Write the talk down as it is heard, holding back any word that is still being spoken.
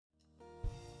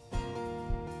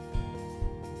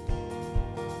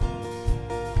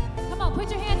put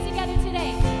your hands together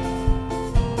today.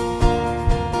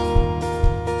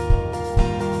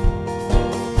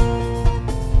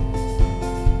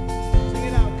 Sing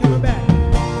it out, coming back.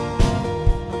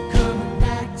 I'm coming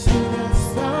back to the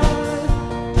start.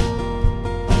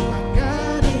 My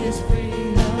God is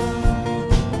freedom,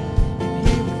 and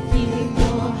He will heal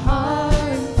your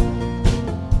heart.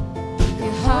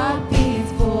 Your heart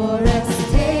beats for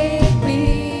us. Take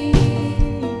me.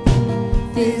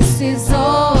 This is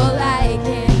all I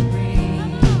can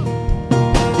bring.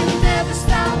 You'll never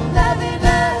stop loving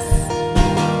us,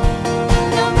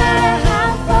 no matter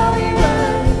how far we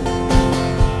run.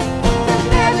 You'll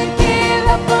never give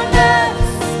up on us.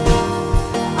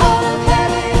 All of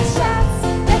heaven's shots,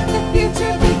 let the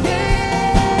future begin.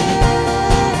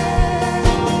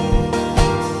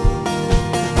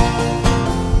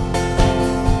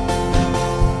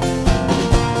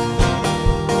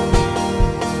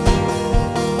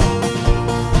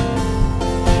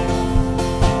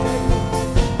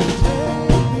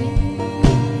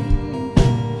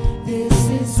 This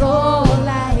is all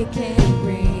I can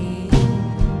bring.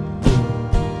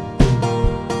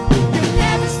 You'll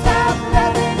never stop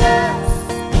loving us,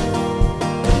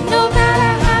 no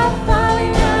matter how far we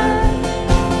run.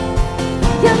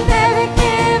 You'll never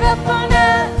give up on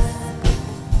us.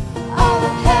 All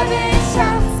of heaven's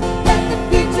shots, let the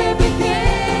future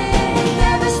begin.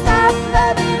 Never stop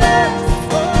loving us.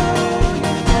 Oh, you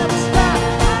never stop.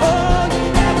 Oh, you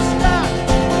never stop.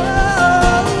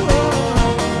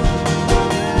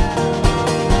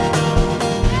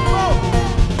 Oh,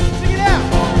 sing it out.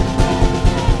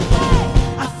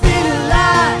 I feel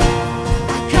alive,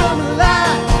 I come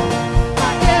alive, I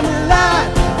am alive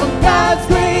on God's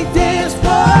great dance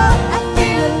floor. I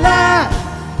feel alive,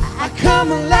 I come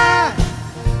alive,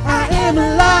 I am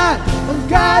alive on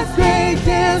God's great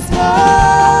dance floor.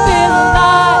 I feel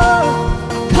alive,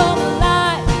 I come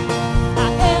alive, I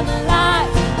am alive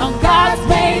on God's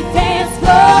great dance floor.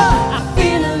 I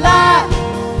feel alive,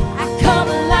 I come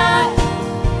alive,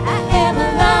 I am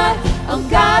alive on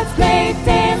God's great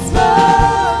dance floor.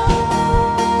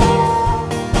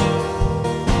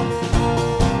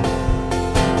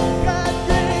 God's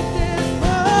great dance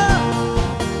floor.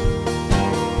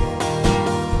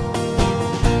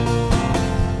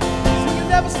 Sing it,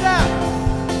 never stop.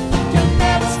 You'll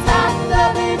never stop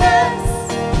loving us,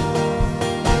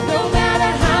 no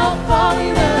matter how far we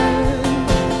run.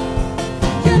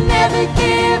 You'll never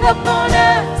give up on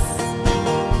us.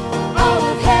 All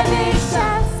of heaven's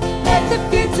shots, let the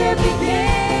future begin.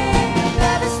 You'll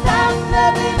never stop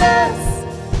loving us,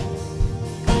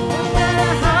 no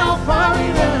matter how far we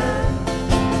run.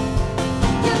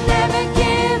 You'll never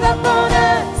give up on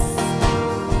us.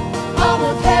 All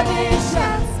of heaven's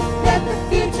shots, let the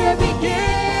future begin.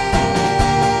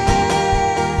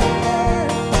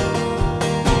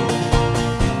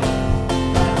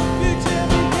 Future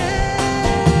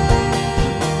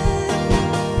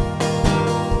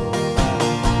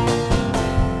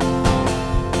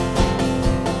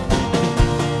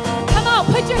Come on,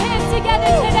 put your hands together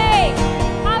today.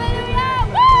 Hallelujah.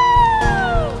 Woo!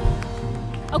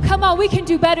 Oh, come on, we can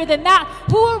do better than that.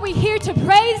 Who are we here to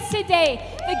praise today?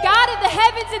 The God of the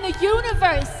heavens and the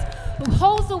universe who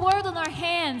holds the world in our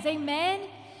hands. Amen.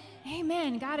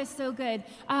 Amen. God is so good.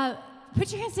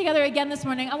 Put your hands together again this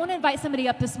morning. I want to invite somebody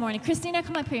up this morning. Christina,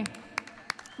 come up here.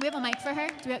 We have a mic for her.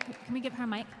 Can we give her a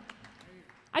mic?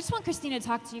 I just want Christina to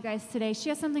talk to you guys today. She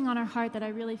has something on her heart that I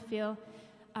really feel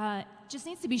just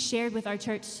needs to be shared with our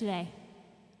church today.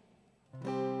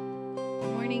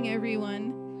 Morning,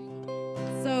 everyone.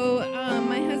 So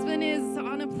my husband is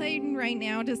on a plane right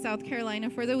now to South Carolina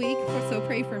for the week, so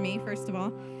pray for me, first of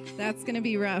all. That's going to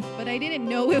be rough, but I didn't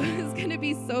know it was going to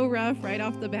be so rough right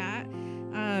off the bat.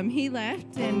 He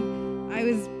left, and I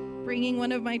was bringing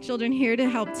one of my children here to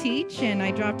help teach, and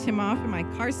I dropped him off, and my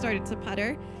car started to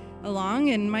putter along,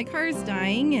 and my car is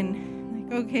dying, and I'm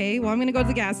like, okay, well, I'm going to go to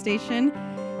the gas station,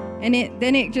 and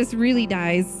then it just really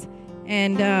dies,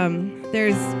 and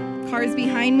there's cars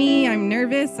behind me. I'm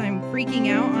nervous. I'm freaking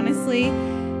out, honestly.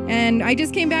 And I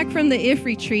just came back from the IF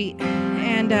retreat.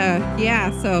 And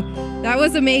so that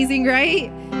was amazing, right?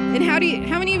 And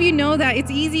how many of you know that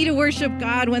it's easy to worship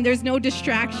God when there's no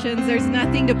distractions, there's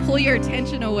nothing to pull your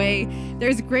attention away.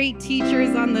 There's great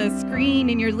teachers on the screen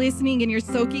and you're listening and you're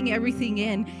soaking everything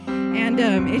in. And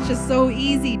it's just so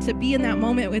easy to be in that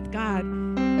moment with God.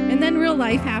 And then real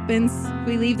life happens.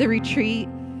 We leave the retreat.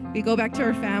 We go back to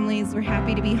our families. We're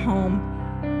happy to be home.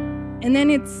 And then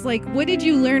it's like, what did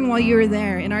you learn while you were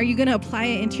there? And are you going to apply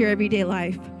it into your everyday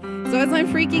life? So as I'm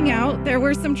freaking out, there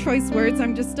were some choice words.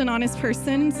 I'm just an honest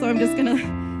person, so I'm just going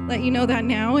to let you know that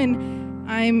now. And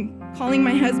I'm calling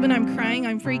my husband, I'm crying,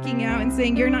 I'm freaking out and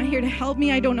saying, you're not here to help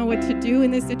me. I don't know what to do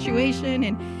in this situation.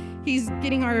 And he's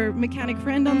getting our mechanic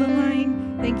friend on the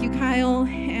line. Thank you, Kyle.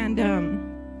 And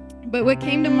but what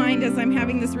came to mind as I'm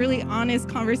having this really honest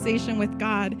conversation with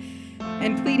God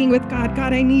and pleading with God,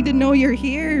 God, I need to know you're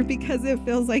here because it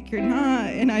feels like you're not.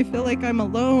 And I feel like I'm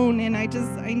alone and I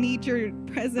need your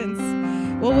presence.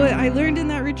 Well, what I learned in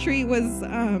that retreat was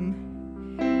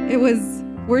it was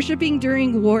worshiping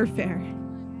during warfare.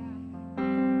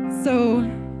 So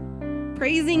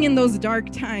praising in those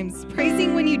dark times,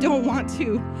 praising when you don't want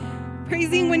to,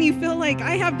 praising when you feel like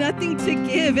I have nothing to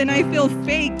give and I feel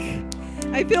fake.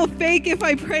 I feel fake if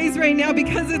I praise right now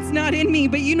because it's not in me,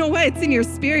 but you know what? It's in your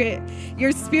spirit.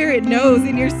 Your spirit knows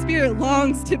and your spirit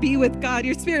longs to be with God.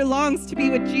 Your spirit longs to be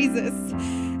with Jesus.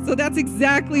 So that's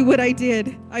exactly what I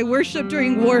did. I worshiped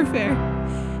during warfare.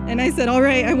 And I said, all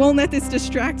right, I won't let this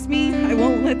distract me. I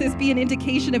won't let this be an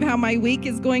indication of how my week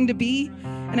is going to be.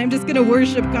 And I'm just going to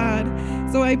worship God.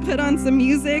 So I put on some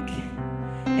music,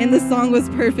 and the song was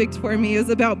perfect for me. It was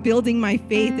about building my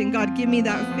faith, and God give me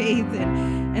that faith.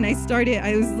 And I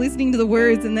was listening to the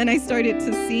words, and then I started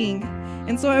to sing.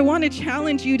 And so I want to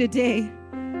challenge you today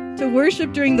to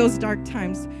worship during those dark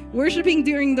times, worshiping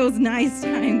during those nice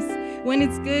times, when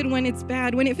it's good, when it's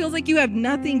bad, when it feels like you have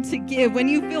nothing to give, when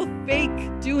you feel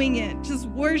fake doing it, just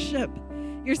worship.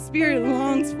 Your spirit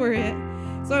longs for it.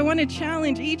 So I want to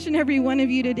challenge each and every one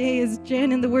of you today as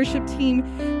Jen and the worship team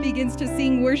begins to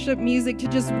sing worship music to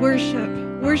just worship.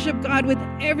 Worship God with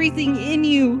everything in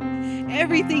you.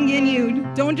 Everything in you.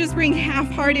 Don't just bring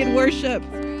half-hearted worship.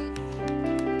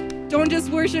 Don't just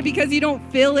worship because you don't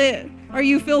feel it or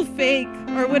you feel fake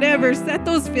or whatever. Set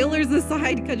those feelers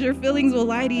aside because your feelings will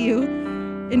lie to you.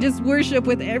 And just worship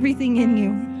with everything in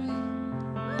you.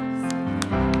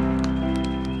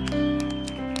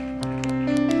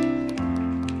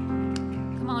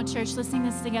 Church, let's sing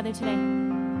this together today.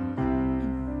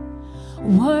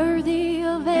 Worthy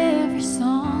of every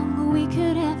song we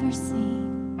could ever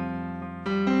sing,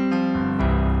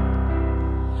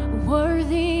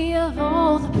 worthy of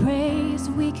all the praise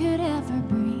we could ever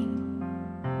bring,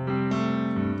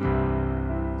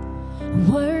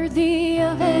 worthy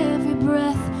of every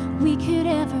breath we could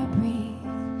ever breathe.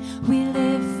 We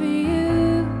live for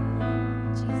you,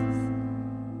 Jesus.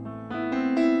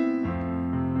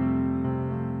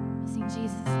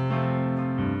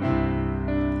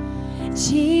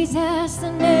 Jesus,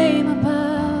 the name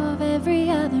above every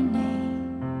other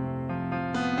name.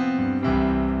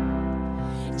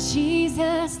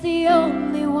 Jesus, the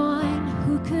only one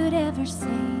who could ever save.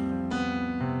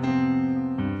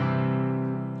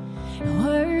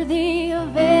 Worthy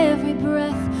of every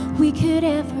breath we could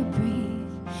ever breathe.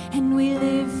 And we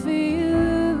live for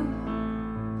you.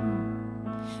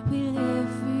 We live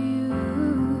for you.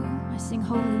 I sing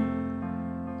holy.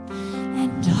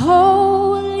 And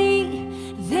holy,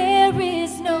 there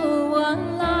is no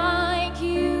one like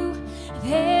you.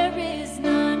 There is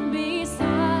none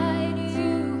beside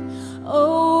you.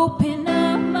 Open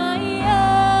up my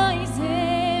eyes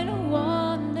in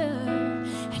wonder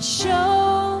and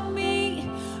show me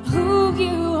who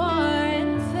you are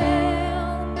and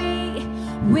fill me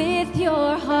with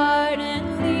your heart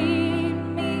and lead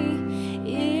me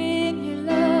in your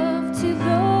love to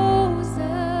those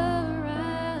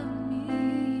around me.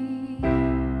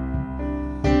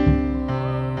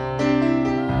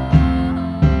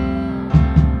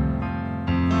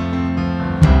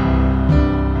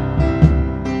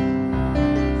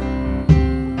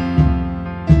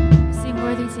 Sing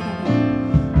worthy together.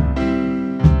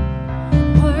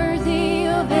 Worthy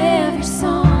of every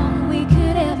song we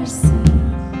could ever sing.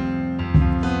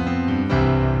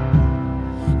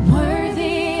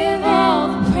 Worthy of all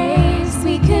the praise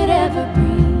we could ever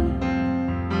bring.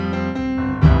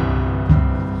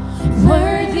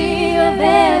 Worthy of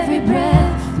every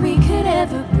breath we could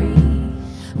ever breathe.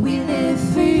 We live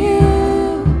for you.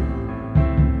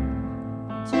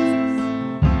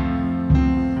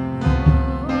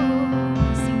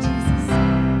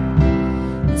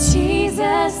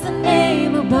 Jesus, the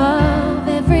name above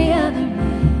every other name.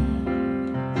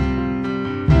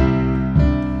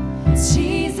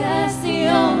 Jesus, the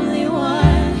only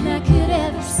one that could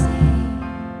ever save.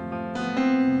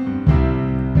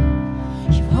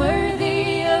 You're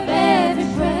worthy of every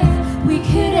breath we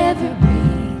could ever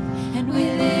breathe, and we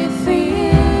live for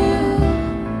you.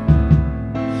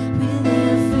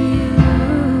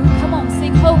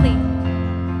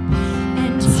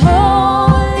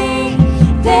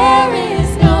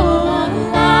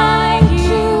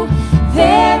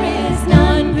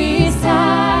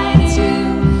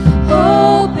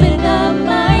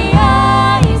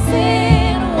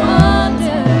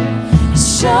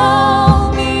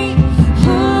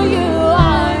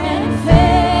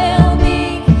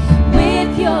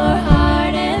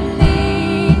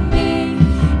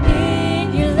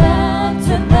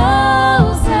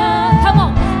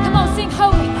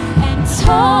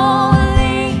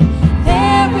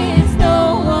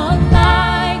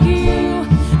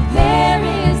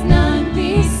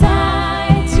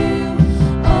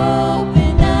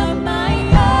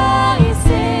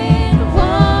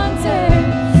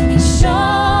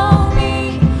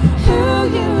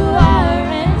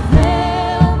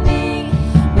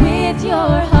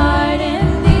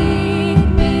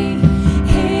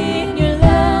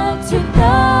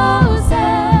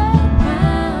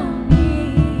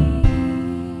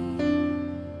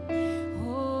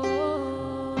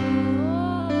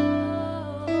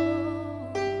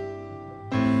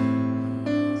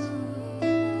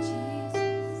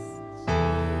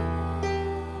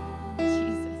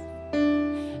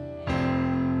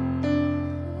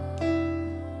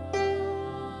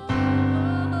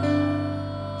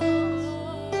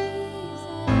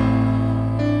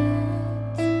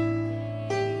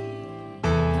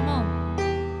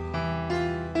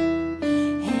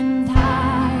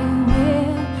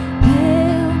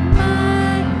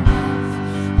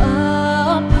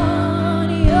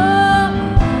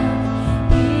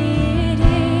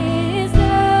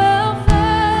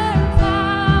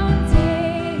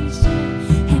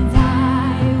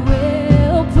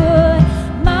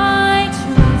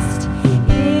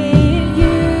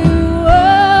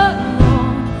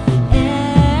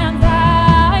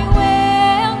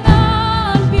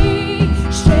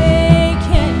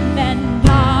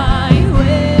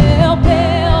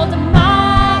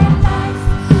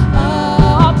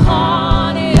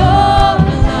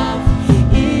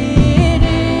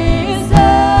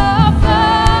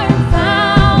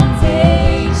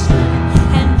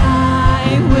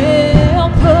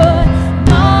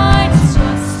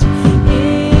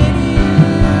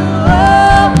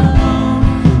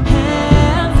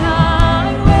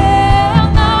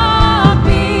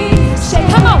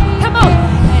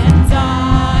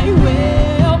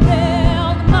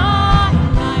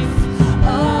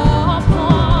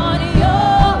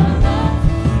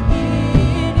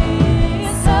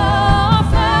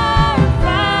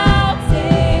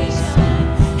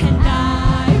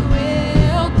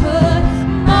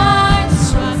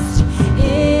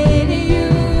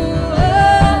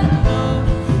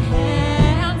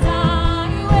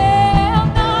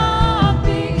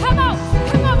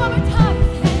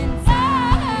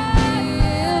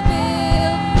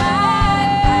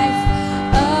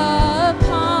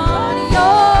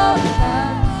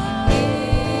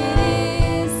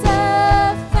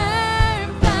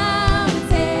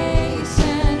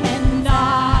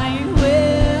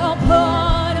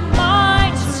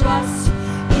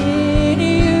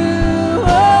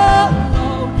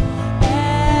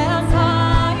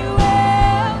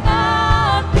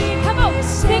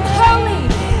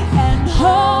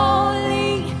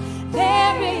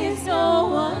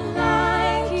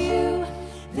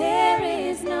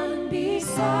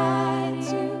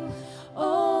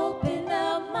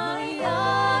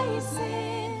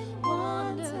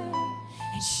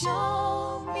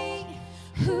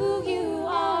 who you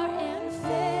are and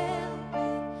fill me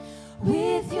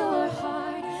with your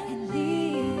heart and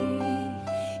lead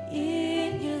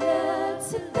in your love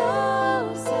to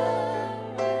those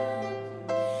around you.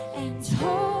 And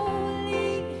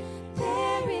holy,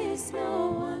 there is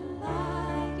no one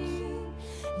like you.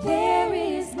 There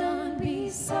is none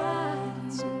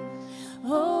beside you.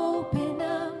 Open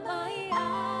up my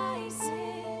eyes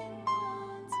in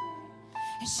wonder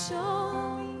and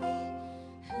show me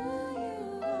who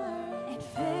you are and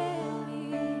fill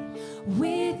me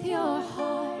with your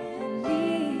heart and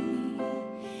lead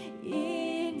me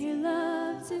in your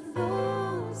love to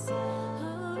those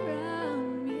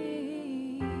around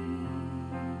me.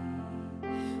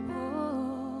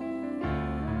 Oh,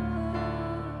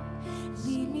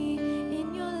 lead me in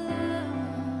your love.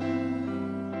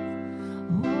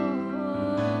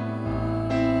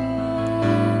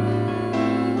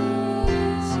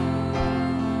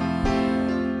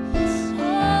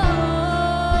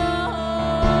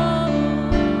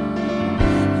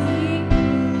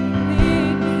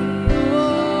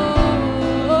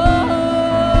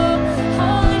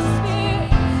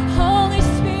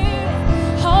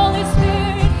 Holy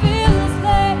Spirit, fill this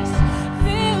place,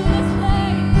 fill this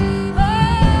place.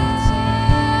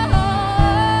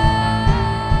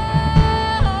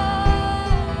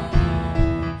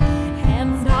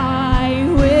 And I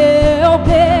will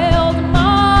build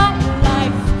my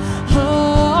life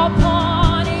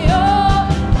upon your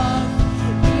love.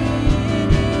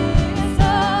 It is a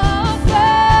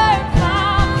firm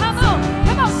ground.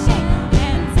 Come on, sing.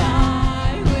 And I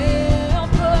will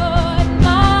put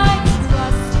my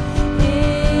trust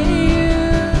in you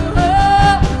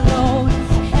alone.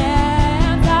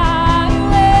 And I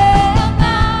will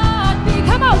not be.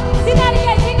 Come on, sing that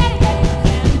again, sing that again.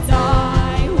 And I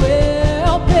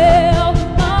will build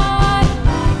my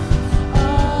life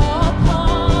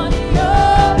upon your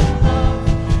love.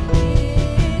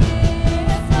 It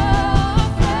is a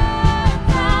firm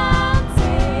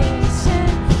foundation.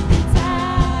 And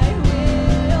I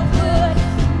will put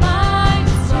my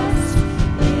trust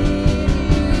in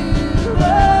you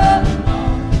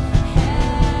alone.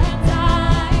 And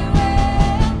I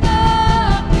will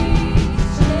not be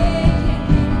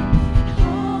shaken.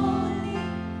 Holy,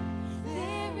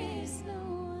 there is no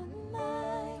one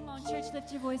like. Come on, church, lift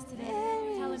your voice today.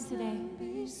 Tell him today.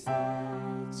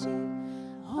 Beside you,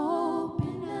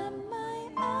 open up my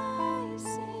eyes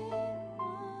in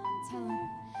wonder. Tell him.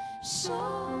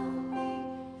 Show me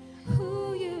who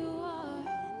you are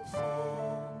and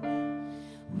fill me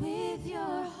with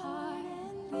your heart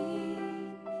and lead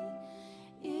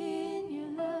me in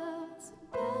your love to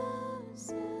those.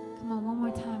 Come on, one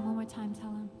more time, tell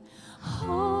him.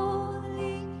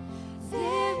 Holy,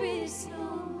 there is no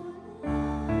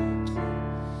one like you.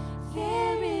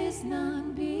 There is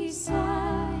none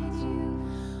beside you.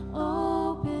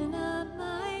 Open up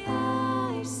my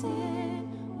eyes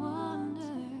in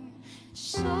wonder.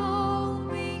 Show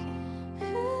me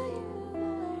who you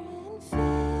are and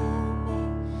fill me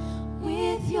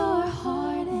with your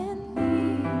heart and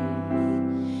lead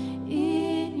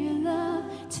me in your love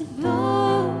to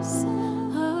those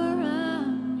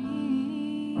around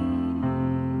me.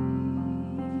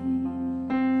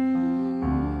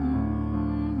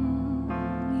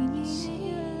 Lead me in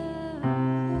your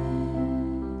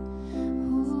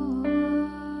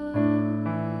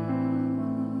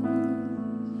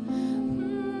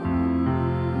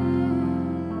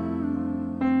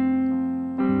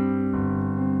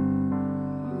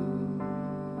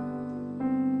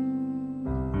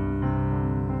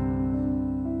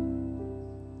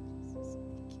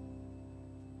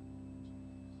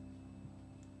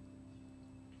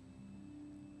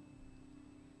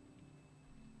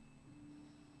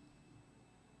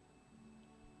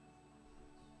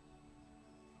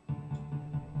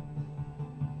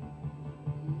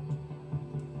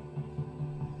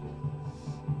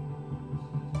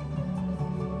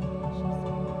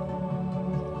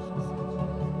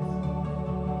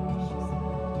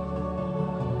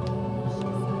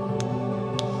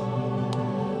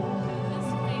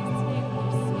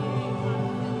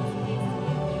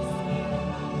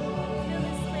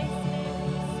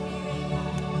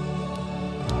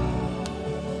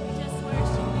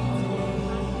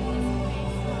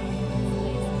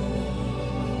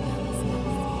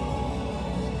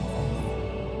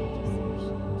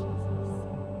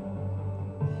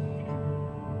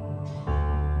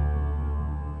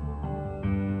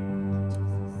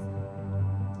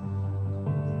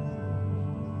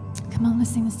Come on,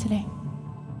 let's sing this today.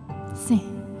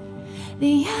 Sing.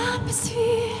 The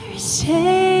atmosphere is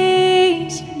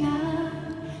changing now.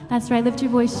 That's right, lift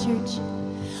your voice, church.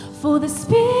 For the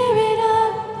Spirit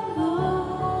of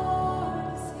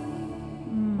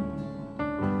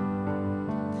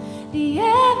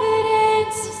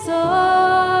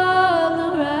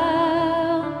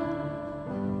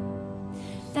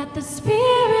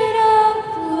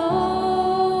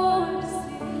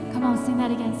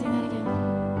that again, sing that again.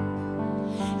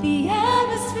 The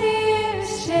atmosphere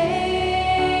is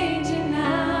changing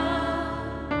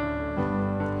now,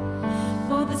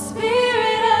 for the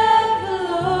Spirit of the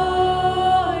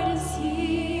Lord is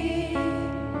here.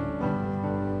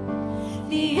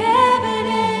 The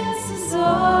evidence is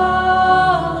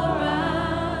all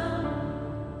around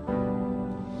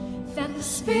that the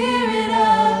Spirit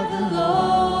of the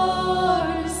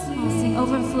Lord is here. I'll sing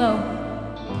overflow.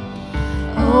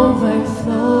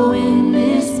 Overflow in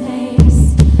this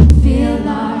place. Fill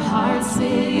our hearts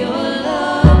with your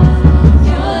love.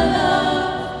 Your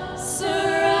love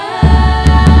surrounds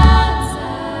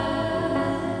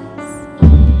us.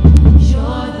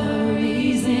 You're the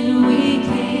reason we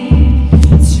came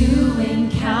to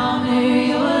encounter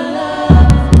your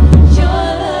love. Your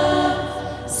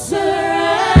love surrounds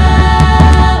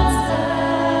us.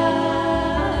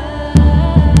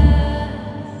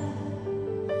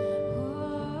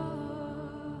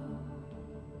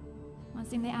 Want to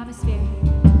sing the atmosphere?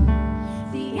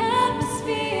 The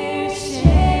atmosphere is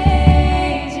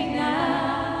changing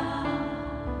now,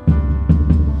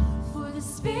 for the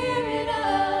Spirit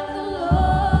of the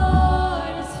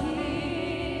Lord is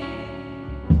here.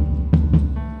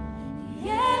 The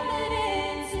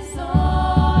evidence is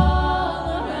all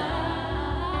around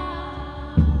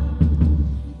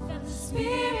that the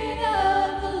Spirit of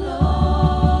the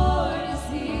Lord is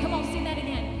here. Come on, sing that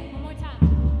again. One more time.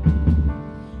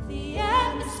 The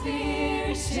atmosphere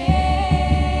is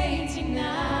changing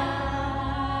now,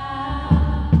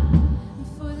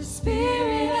 for the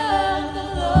Spirit of the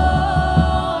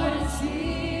Lord is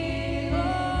here.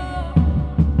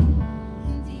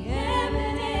 The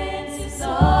evidence is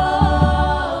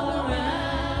all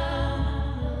around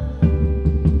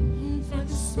that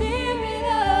the Spirit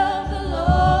of the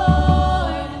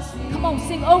Lord is here. Come on,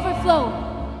 sing overflow.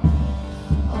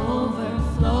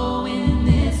 Overflow in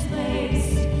this place.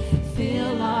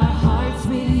 Fill our hearts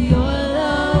with your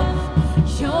love.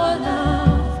 Your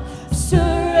love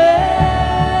surrounds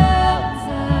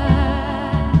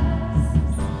us.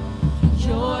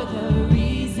 You're the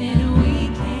reason we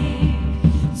came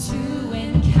to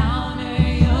encounter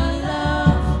your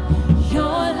love.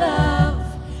 Your love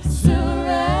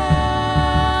surrounds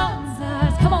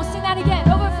us. Come on, sing that again.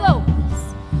 Overflow.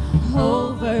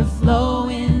 Overflow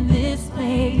in this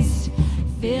place.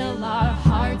 Fill our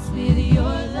hearts with your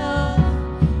love.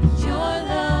 Your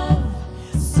love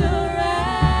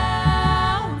surrounds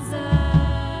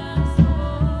us.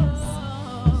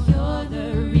 You're the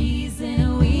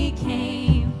reason we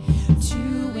came to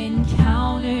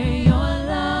encounter your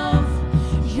love.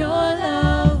 Your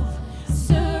love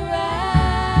surrounds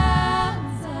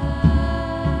us.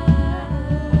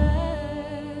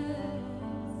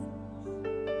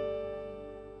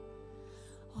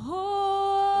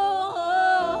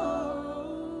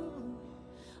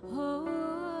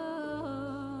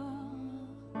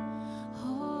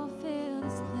 Fill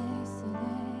this place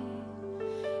today.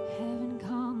 Heaven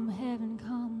come, heaven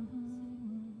come.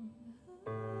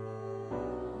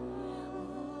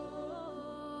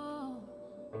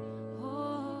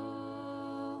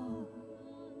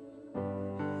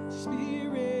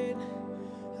 Spirit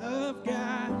of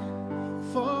God,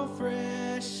 fall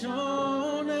fresh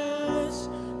on us.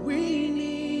 We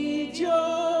need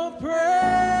your presence.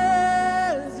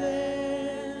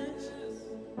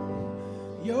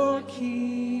 Your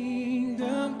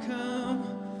kingdom come,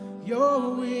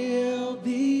 your will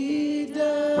be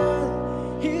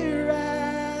done here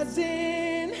as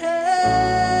in heaven.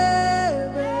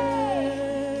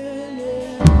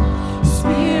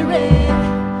 Spirit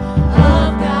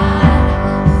of God,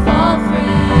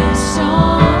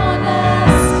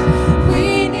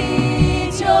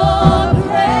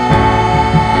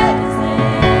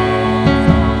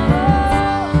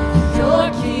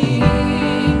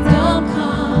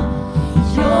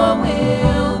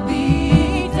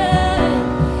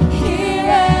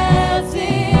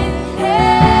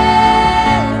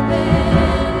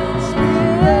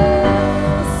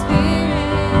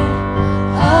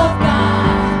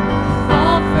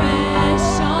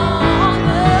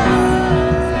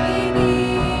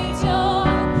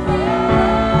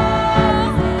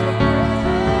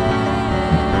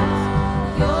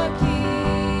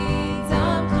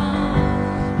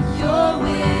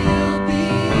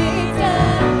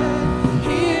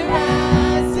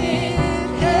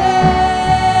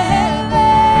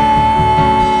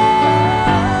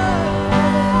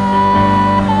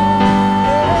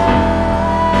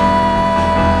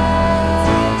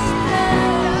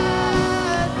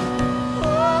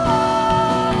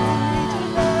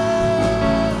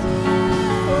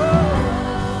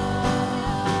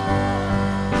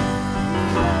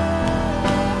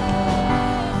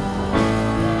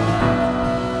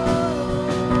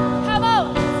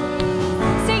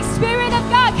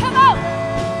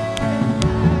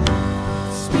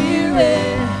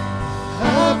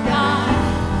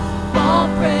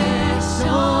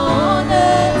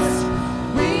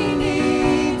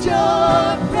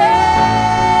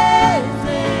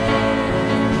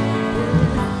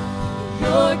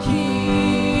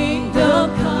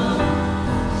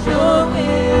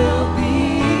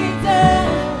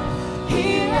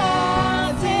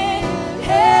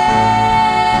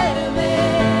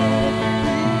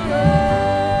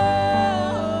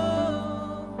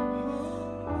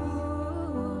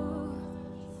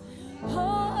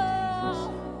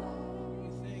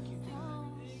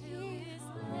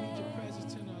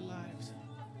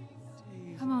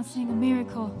 on, sing a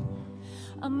miracle.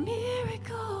 A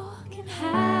miracle can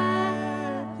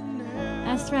happen.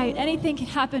 That's right. Anything can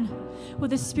happen where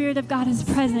the Spirit of God is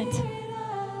present.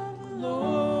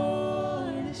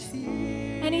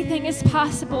 Anything is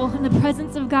possible in the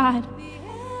presence of God.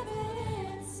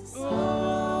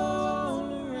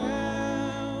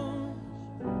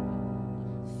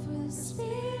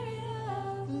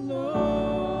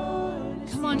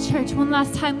 Come on, church, one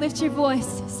last time. Lift your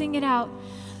voice. Sing it out.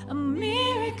 A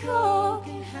miracle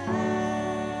can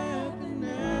happen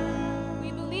now.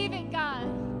 We believe in God.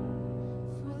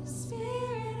 For the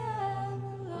Spirit of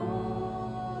the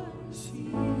Lord is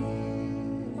here.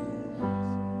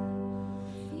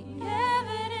 The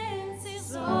evidence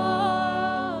is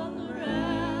all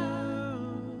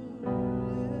around.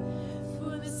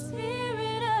 For the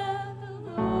Spirit of the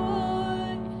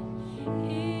Lord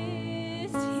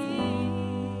is here.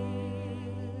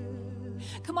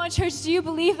 Come on, church, do you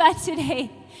believe that today?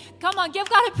 Come on, give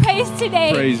God a praise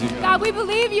today. Praise you, God. God, we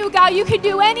believe you, God. You can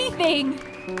do anything.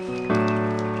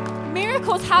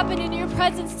 Miracles happen in your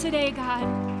presence today, God.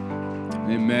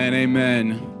 Amen,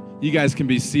 amen. You guys can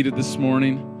be seated this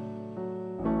morning.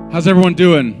 How's everyone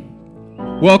doing?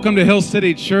 Welcome to Hill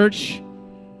City Church.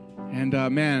 And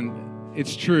man,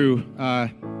 it's true.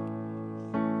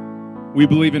 We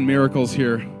believe in miracles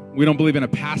here. We don't believe in a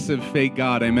passive, fake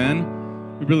God, amen?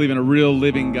 We believe in a real,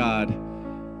 living God.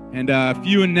 And a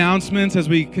few announcements as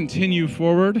we continue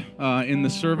forward in the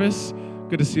service.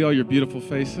 Good to see all your beautiful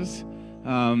faces.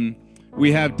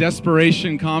 We have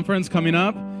Desperation Conference coming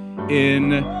up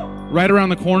right around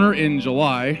the corner in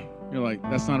July. You're like,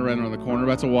 that's not right around the corner.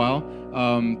 That's a while.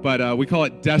 But we call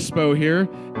it Despo here.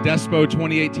 Despo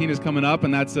 2018 is coming up,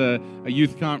 and that's a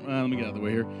youth let me get out of the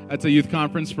way here. That's a youth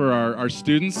conference for our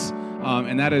students.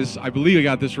 And that is, I believe I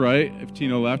got this right, if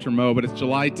Tino left or Mo, but it's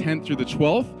July 10th through the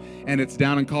 12th, and it's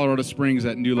down in Colorado Springs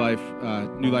at New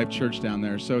Life Church down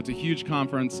there. So it's a huge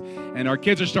conference, and our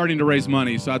kids are starting to raise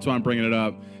money, so that's why I'm bringing it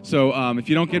up. So if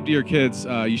you don't give to your kids,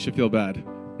 you should feel bad.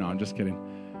 No, I'm just kidding.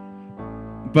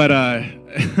 But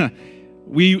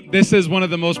this is one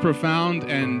of the most profound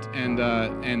and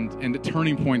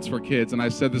turning points for kids. And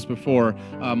I've said this before.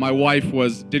 My wife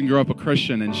didn't grow up a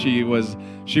Christian, and she was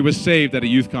saved at a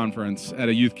youth conference, at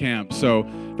a youth camp. So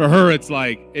for her, it's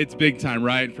big time,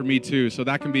 right? For me too. So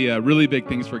that can be really big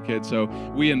things for kids. So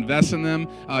we invest in them.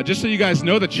 Just so you guys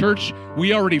know, the church,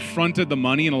 we already fronted the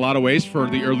money in a lot of ways for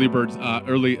the early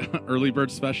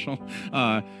bird special.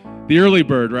 The early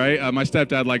bird, right? My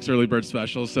stepdad likes early bird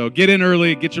specials. So get in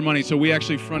early, get your money. So we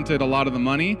actually fronted a lot of the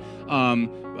money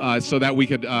so that we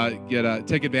could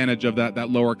take advantage of that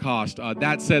lower cost.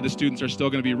 That said, the students are still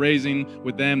going to be raising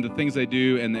with them the things they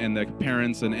do, and the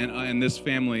parents and this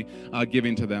family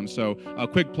giving to them. So a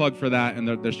quick plug for that, and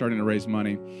they're starting to raise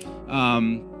money.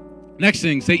 Next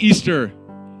thing, say Easter.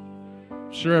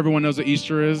 Sure, everyone knows what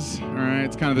Easter is. All right,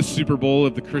 it's kind of the Super Bowl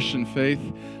of the Christian faith.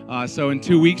 So in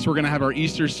 2 weeks, we're going to have our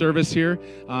Easter service here.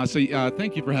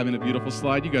 Thank you for having a beautiful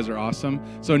slide. You guys are awesome.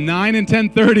 So 9 and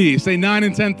 10:30. Say 9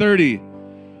 and 10:30.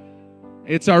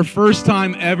 It's our first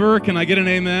time ever. Can I get an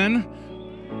amen?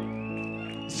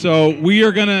 So we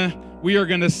are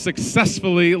gonna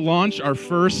successfully launch our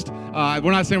first.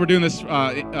 We're not saying we're doing this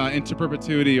into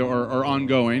perpetuity or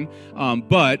ongoing,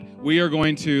 but we are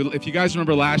going to. If you guys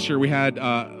remember last year, we had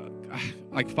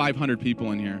like 500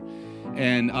 people in here.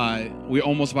 And we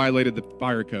almost violated the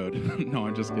fire code. No,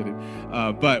 I'm just kidding.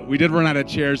 But we did run out of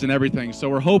chairs and everything. So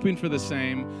we're hoping for the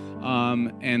same.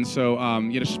 And so,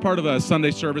 it's just part of a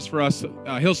Sunday service for us.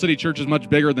 Hill City Church is much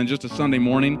bigger than just a Sunday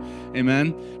morning.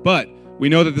 Amen. But we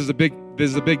know that this is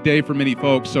a big day for many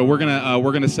folks. So we're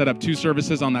gonna set up 2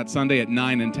 services on that Sunday at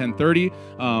 9 and 10:30.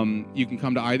 You can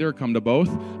come to either, come to both.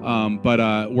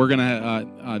 But we're gonna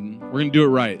do it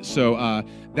right. So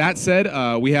that said,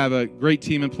 we have a great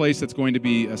team in place that's going to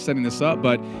be setting this up.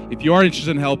 But if you are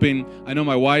interested in helping, I know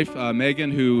my wife,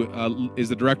 Megan, who is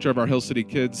the director of our Hill City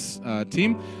Kids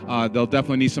team, they'll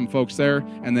definitely need some folks there.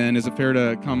 And then is it fair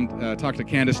to come talk to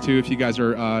Candace too if you guys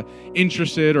are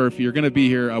interested, or if you're going to be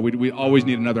here, we always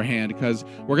need another hand because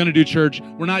we're going to do church.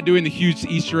 We're not doing the huge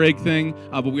Easter egg thing,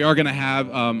 but we are going to have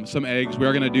some eggs. We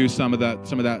are going to do some of that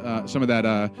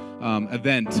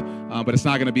event, but it's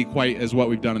not going to be quite as what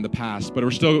we've done in the past. But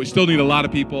we still need a lot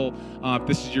of people. If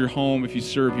this is your home, if you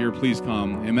serve here, please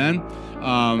come. Amen.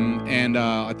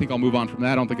 I think I'll move on from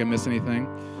that. I don't think I missed anything.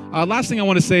 Last thing I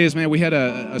want to say is, man, we had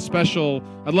a special.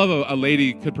 I'd love a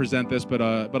lady could present this, but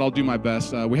I'll do my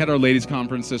best. We had our ladies'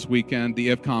 conference this weekend, the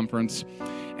IF conference,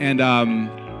 and all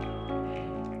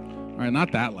right,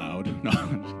 not that loud. No.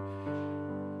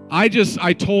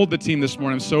 I told the team this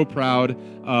morning, I'm so proud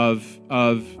of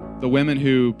the women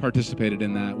who participated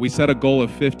in that. We set a goal of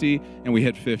 50, and we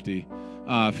hit 50.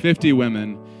 50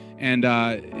 women. And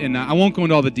I won't go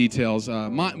into all the details.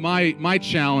 My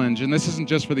challenge, and this isn't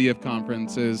just for the IF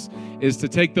conference, is to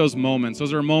take those moments.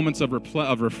 Those are moments of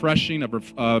refreshing,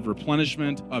 of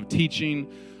replenishment, of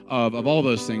teaching, of all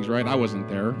those things, right? I wasn't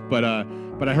there, but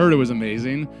I heard it was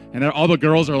amazing. And all the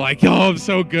girls are like, "Yo, I'm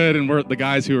so good," and the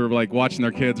guys who are like watching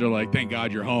their kids are like, "Thank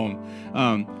God you're home."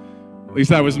 At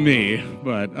least that was me,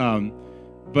 but I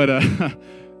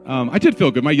did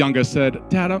feel good. My youngest said,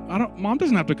 "Dad, Mom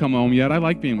doesn't have to come home yet. I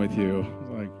like being with you." I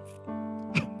was like,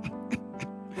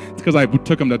 it's because I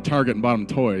took him to Target and bought him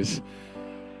toys.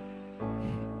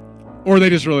 Or they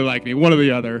just really like me, one or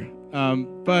the other.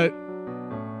 But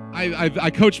I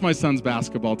coached my son's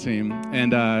basketball team,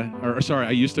 and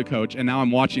I used to coach, and now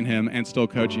I'm watching him and still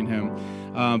coaching him.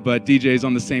 But DJ's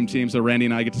on the same team, so Randy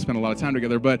and I get to spend a lot of time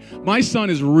together. But my son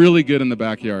is really good in the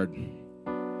backyard.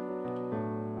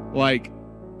 Like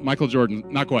Michael Jordan,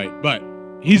 not quite, but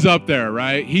he's up there,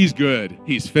 right? He's good.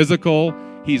 He's physical.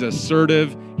 He's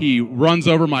assertive. He runs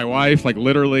over my wife, like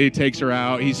literally takes her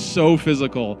out. He's so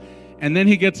physical. And then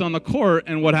he gets on the court,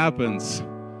 and what happens?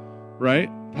 Right?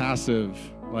 Passive.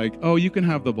 Like, "Oh, you can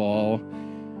have the ball."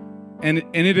 And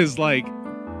it is like,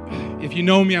 if you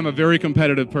know me, I'm a very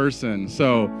competitive person.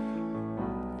 So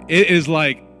it is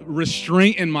like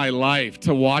restraint in my life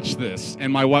to watch this.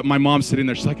 And my mom's sitting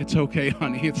there, she's like, "It's okay,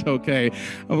 honey, it's okay."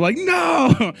 I'm like,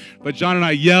 "No!" But John and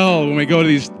I yell when we go to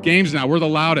these games now. We're the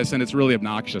loudest, and it's really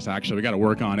obnoxious, actually. We got to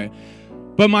work on it.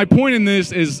 But my point in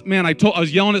this is, man, I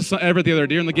was yelling at Everett the other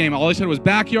day during the game. All I said was,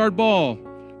 "Backyard ball,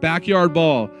 backyard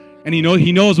ball." And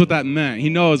he knows what that meant. He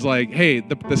knows, like, hey,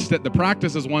 the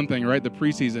practice is one thing, right? The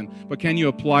preseason. But can you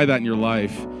apply that in your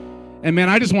life? And man,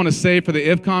 I just want to say for the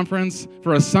IF conference,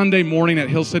 for a Sunday morning at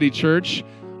Hill City Church,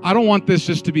 I don't want this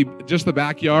just to be just the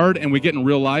backyard and we get in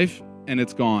real life and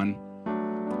it's gone.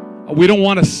 We don't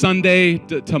want a Sunday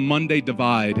to Monday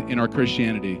divide in our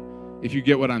Christianity, if you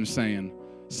get what I'm saying.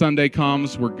 Sunday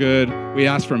comes, we're good, we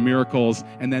ask for miracles,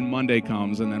 and then Monday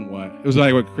comes, and then what? It was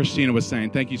like what Christina was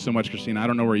saying. Thank you so much, Christina. I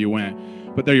don't know where you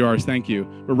went, but there you are. Thank you.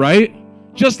 But right?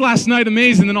 Just last night,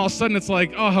 amazing, then all of a sudden it's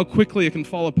like, oh, how quickly it can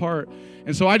fall apart.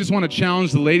 And so I just want to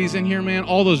challenge the ladies in here, man.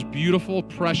 All those beautiful,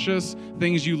 precious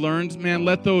things you learned, man,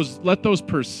 let those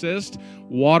persist.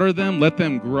 Water them, let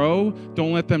them grow.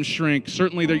 Don't let them shrink.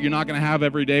 Certainly that you're not going to have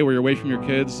every day where you're away from your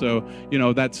kids. So,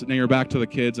 now you're back to the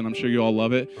kids, and I'm sure you all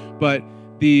love it. But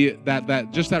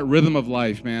that rhythm of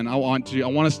life, man, I want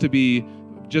us to be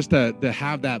just to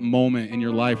have that moment in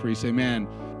your life where you say, man,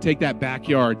 take that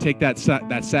backyard, take that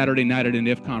Saturday night at an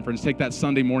IF conference, take that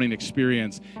Sunday morning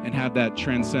experience and have that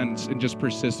transcend and just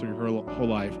persist through your whole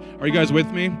life. Are you guys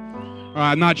with me?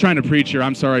 I'm not trying to preach here.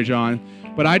 I'm sorry, John.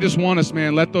 But I just want us,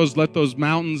 man, let those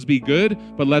mountains be good,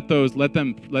 but let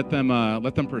them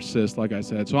persist, like I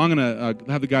said. So I'm going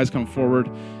to have the guys come forward,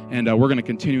 and we're going to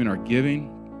continue in our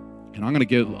giving. And I'm going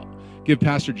to give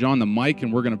Pastor John the mic,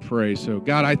 and we're going to pray. So,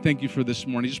 God, I thank you for this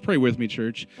morning. Just pray with me,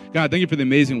 church. God, thank you for the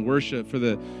amazing worship, for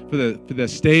the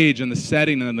stage and the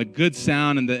setting and the good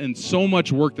sound and so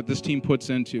much work that this team puts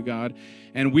into, God.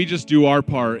 And we just do our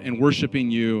part in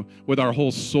worshiping you with our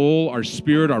whole soul, our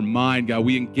spirit, our mind, God.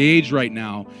 We engage right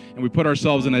now, and we put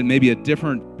ourselves in maybe a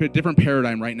different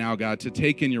paradigm right now, God, to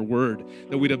take in your word,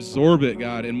 that we'd absorb it,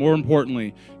 God, and more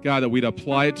importantly, God, that we'd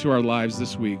apply it to our lives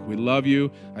this week. We love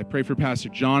you. I pray for Pastor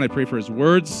John. I pray for his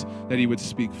words, that he would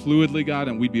speak fluidly, God,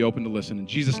 and we'd be open to listen. In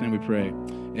Jesus' name we pray.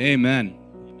 Amen.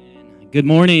 Good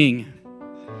morning.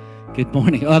 Good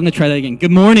morning. Oh, I'm going to try that again.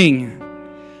 Good morning.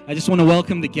 I just want to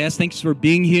welcome the guests. Thanks for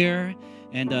being here,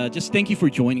 and just thank you for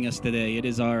joining us today. It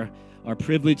is our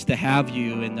privilege to have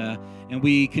you, and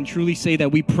we can truly say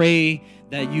that we pray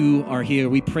that you are here.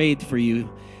 We prayed for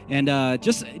you, and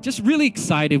just really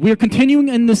excited. We are continuing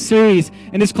in this series,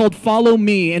 and it's called Follow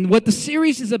Me. And what the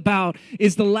series is about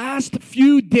is the last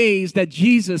few days that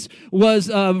Jesus was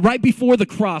right before the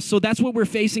cross. So that's what we're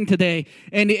facing today,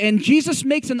 and Jesus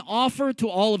makes an offer to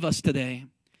all of us today.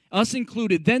 Us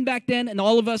included, then back then, and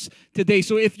all of us today.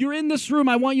 So if you're in this room,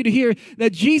 I want you to hear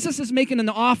that Jesus is making an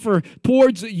offer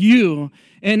towards you.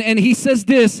 And he says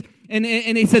this, and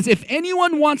he says, if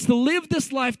anyone wants to live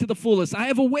this life to the fullest, I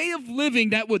have a way of living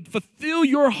that would fulfill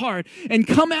your heart, and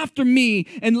come after me,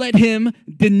 and let him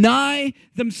deny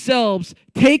themselves,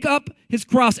 take up his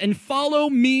cross, and follow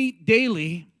me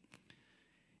daily.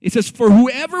 It says, for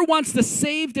whoever wants to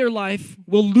save their life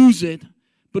will lose it,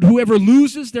 but whoever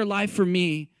loses their life for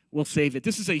me will save it.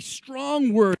 This is a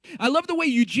strong word. I love the way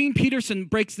Eugene Peterson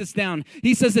breaks this down.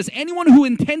 He says this, anyone who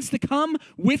intends to come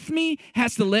with me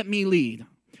has to let me lead.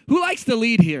 Who likes to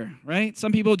lead here, right?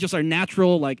 Some people just are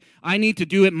natural, like, I need to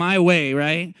do it my way,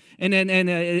 right? And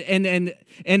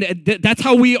that's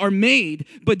how we are made.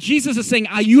 But Jesus is saying,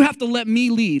 you have to let me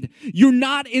lead. You're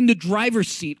not in the driver's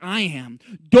seat. I am.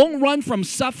 Don't run from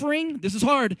suffering. This is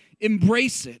hard.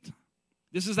 Embrace it.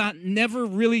 This is never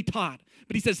really taught.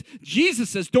 But he says, Jesus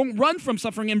says, don't run from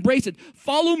suffering. Embrace it.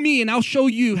 Follow me, and I'll show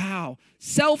you how.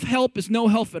 Self-help is no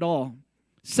help at all.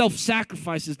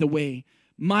 Self-sacrifice is the way,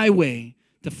 my way,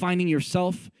 to finding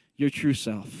yourself, your true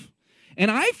self. And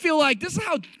I feel like this is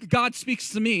how God speaks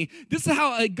to me. This is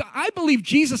how I believe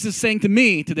Jesus is saying to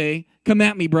me today, come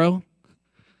at me, bro.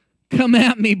 Come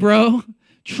at me, bro.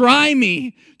 Try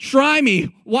me. Try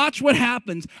me. Watch what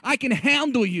happens. I can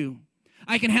handle you.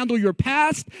 I can handle your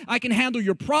past. I can handle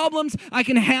your problems. I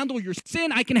can handle your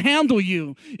sin. I can handle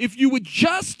you. If you would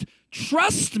just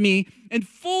trust me and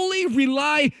fully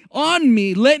rely on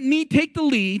me, let me take the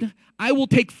lead, I will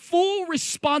take full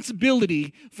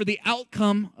responsibility for the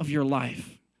outcome of your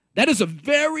life. That is a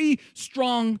very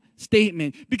strong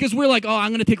statement because we're like, oh, I'm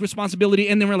going to take responsibility.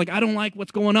 And then we're like, I don't like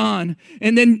what's going on.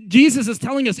 And then Jesus is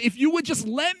telling us, if you would just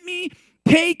let me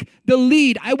take the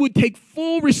lead, I would take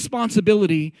full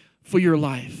responsibility for your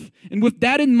life. And with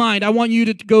that in mind, I want you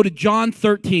to go to John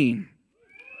 13.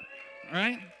 All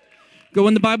right? Go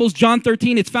in the Bibles, John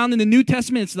 13. It's found in the New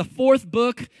Testament. It's the fourth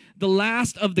book, the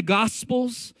last of the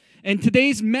Gospels. And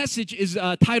today's message is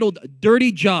titled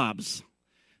Dirty Jobs.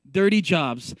 Dirty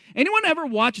Jobs. Anyone ever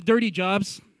watch Dirty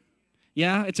Jobs?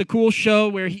 Yeah, it's a cool show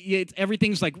where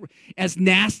everything's like as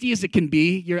nasty as it can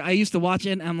be. I used to watch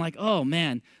it, and I'm like, oh,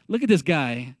 man, look at this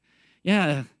guy.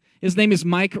 Yeah, his name is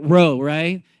Mike Rowe,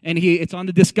 right? And it's on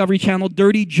the Discovery Channel,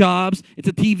 Dirty Jobs. It's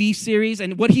a TV series.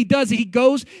 And what he does, he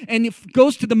goes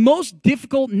to the most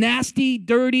difficult, nasty,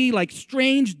 dirty, like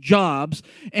strange jobs.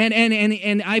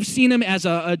 And I've seen him as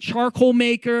a charcoal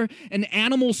maker, an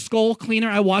animal skull cleaner.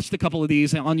 I watched a couple of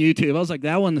these on YouTube. I was like,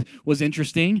 that one was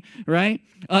interesting, right?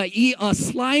 A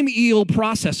slime eel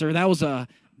processor.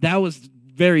 That was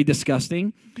very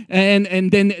disgusting.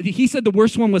 And then he said the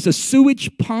worst one was a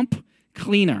sewage pump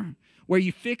cleaner, where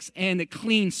you fix and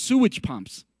clean sewage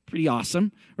pumps. Pretty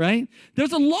awesome, right?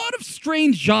 There's a lot of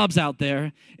strange jobs out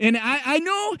there. And I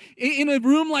know in a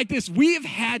room like this, we have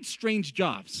had strange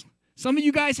jobs. Some of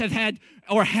you guys have had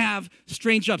or have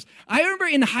strange jobs. I remember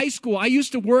in high school, I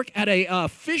used to work at a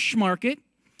fish market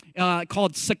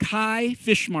called Sakai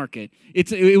Fish Market.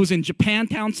 It was in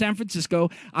Japantown, San Francisco.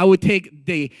 I would take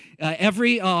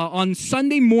on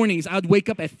Sunday mornings, I would wake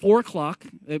up at 4 o'clock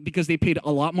because they paid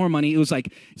a lot more money. It was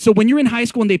like, so when you're in high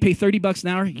school and they pay $30 an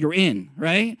hour, you're in,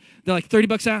 right? They're like,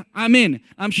 $30 an hour, I'm in,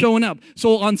 I'm showing up.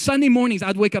 So on Sunday mornings,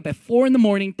 I'd wake up at 4 in the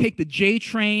morning, take the J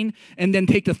train, and then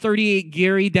take the 38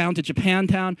 Gary down to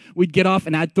Japantown. We'd get off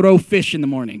and I'd throw fish in the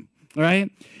morning. All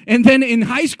right? And then in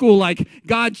high school, like,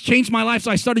 God changed my life,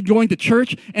 so I started going to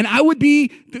church, and I would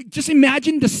just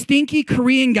imagine the stinky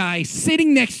Korean guy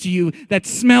sitting next to you that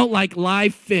smelled like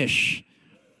live fish.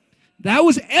 That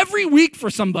was every week for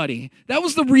somebody. That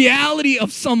was the reality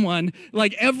of someone,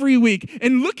 like, every week.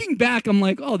 And looking back, I'm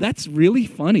like, oh, that's really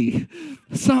funny.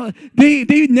 So they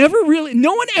never really,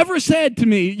 no one ever said to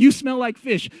me, you smell like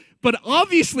fish. But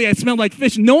obviously, I smelled like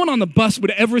fish. No one on the bus would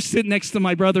ever sit next to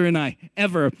my brother and I,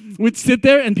 ever. We'd sit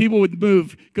there, and people would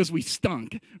move because we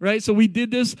stunk, right? So we did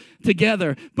this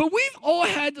together. But we've all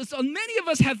had this. Many of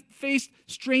us have faced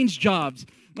strange jobs.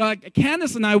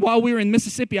 Candace and I, while we were in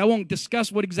Mississippi, I won't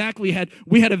discuss what exactly we had.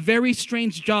 We had a very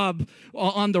strange job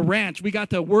on the ranch. We got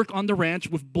to work on the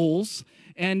ranch with bulls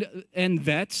and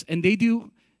vets, and they do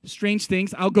strange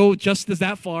things. I'll go just as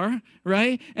that far,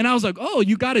 right? And I was like, oh,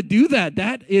 you got to do that.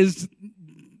 That is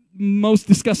most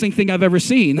disgusting thing I've ever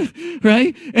seen,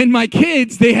 right? And my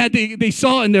kids, they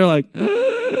saw it and they're like,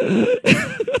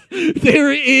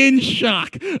 they're in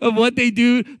shock of what they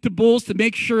do to bulls to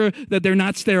make sure that they're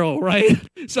not sterile, right?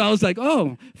 So I was like,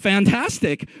 oh,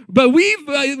 fantastic. But we've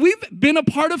been a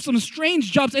part of some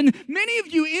strange jobs, and many of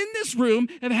you in this room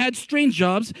have had strange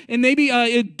jobs, and maybe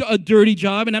a dirty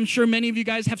job, and I'm sure many of you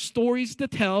guys have stories to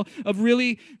tell of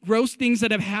really gross things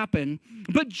that have happened.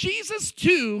 But Jesus,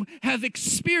 too, has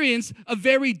experienced a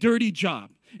very dirty job.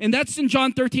 And that's in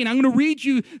John 13. I'm going to read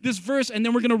you this verse, and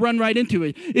then we're going to run right into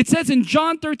it. It says in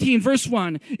John 13, verse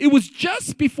 1, it was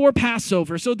just before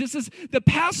Passover. So this is the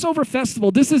Passover festival.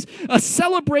 This is a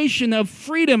celebration of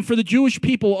freedom for the Jewish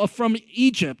people from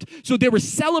Egypt. So they were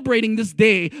celebrating this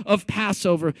day of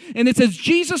Passover. And it says,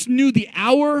 Jesus knew the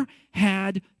hour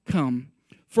had come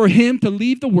for him to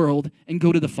leave the world and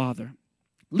go to the Father.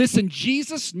 Listen,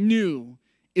 Jesus knew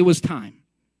it was time.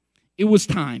 It was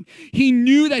time. He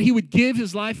knew that he would give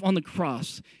his life on the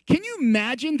cross. Can you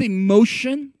imagine the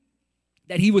emotion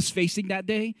that he was facing that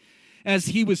day, as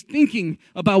he was thinking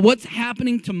about what's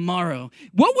happening tomorrow.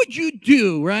 What would you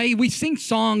do, right? We sing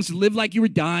songs, live like you were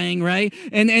dying, right?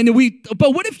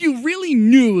 But what if you really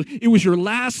knew it was your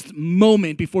last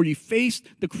moment before you faced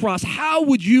the cross? How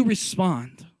would you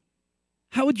respond?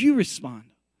 How would you respond?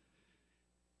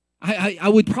 I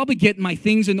would probably get my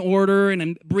things in order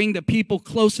and bring the people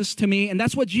closest to me, and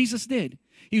that's what Jesus did.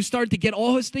 He started to get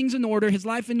all his things in order, his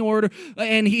life in order,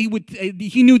 and he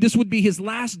knew this would be his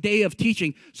last day of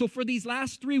teaching. So for these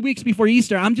last 3 weeks before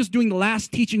Easter, I'm just doing the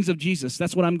last teachings of Jesus.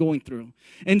 That's what I'm going through.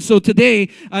 And so today,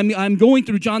 I'm going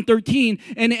through John 13,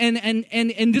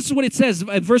 and this is what it says.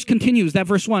 Verse continues, that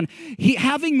verse 1. He,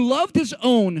 having loved his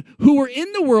own who were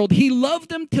in the world, he loved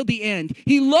them till the end.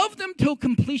 He loved them till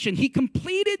completion. He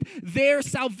completed their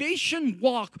salvation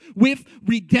walk with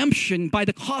redemption by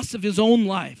the cost of his own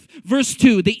life. Verse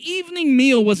 2. The evening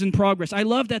meal was in progress. I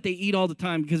love that they eat all the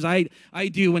time, because I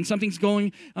do. When something's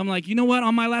going, I'm like, you know what?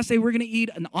 On my last day, we're going to eat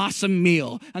an awesome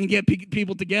meal. I'm going to get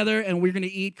people together, and we're going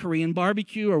to eat Korean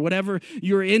barbecue or whatever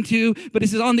you're into. But it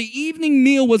says, on the evening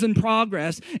meal was in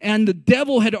progress, and the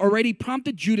devil had already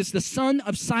prompted Judas, the son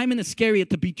of Simon Iscariot,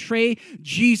 to betray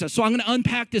Jesus. So I'm going to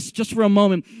unpack this just for a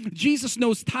moment. Jesus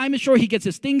knows time is short. He gets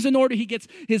his things in order. He gets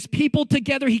his people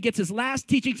together. He gets his last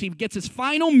teachings. He gets his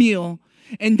final meal.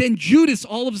 And then Judas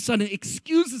all of a sudden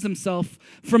excuses himself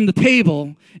from the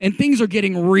table, and things are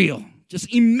getting real.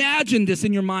 Just imagine this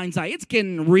in your mind's eye. It's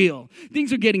getting real.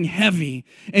 Things are getting heavy.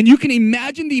 And you can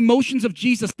imagine the emotions of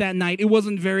Jesus that night. It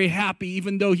wasn't very happy,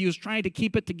 even though he was trying to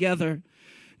keep it together.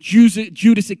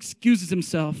 Judas excuses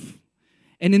himself.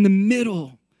 And in the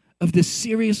middle of this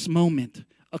serious moment,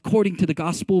 according to the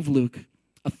Gospel of Luke,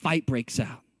 a fight breaks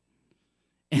out.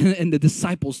 And the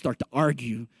disciples start to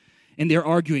argue. And they're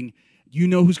arguing, you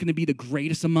know who's going to be the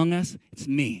greatest among us? It's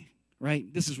me,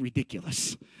 right? This is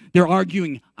ridiculous. They're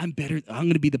arguing, I'm better. I'm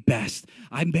going to be the best.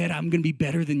 I bet I'm going to be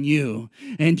better than you.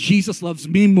 And Jesus loves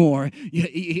me more.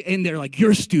 And they're like,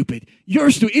 you're stupid.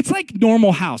 You're stupid. It's like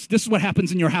normal house. This is what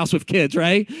happens in your house with kids,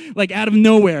 right? Like out of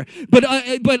nowhere. But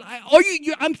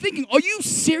I'm thinking, are you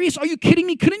serious? Are you kidding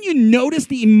me? Couldn't you notice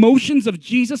the emotions of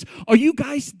Jesus? Are you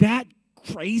guys that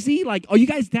crazy? Like, are you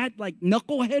guys that like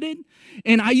knuckleheaded?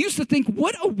 And I used to think,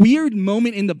 what a weird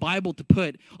moment in the Bible to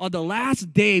put on the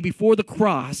last day before the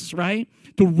cross, right?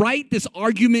 To write this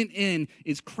argument in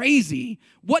is crazy.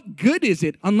 What good is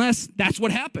it unless that's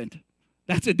what happened?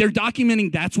 That's it. They're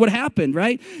documenting that's what happened,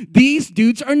 right? These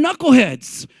dudes are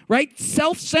knuckleheads, right?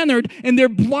 Self-centered, and they're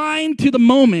blind to the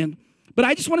moment. But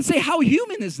I just want to say, how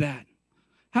human is that?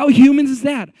 How human is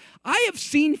that? I have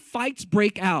seen fights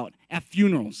break out at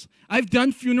funerals. I've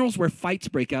done funerals where fights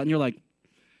break out, and you're like,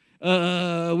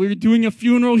 we're doing a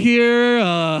funeral here.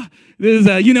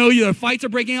 Fights are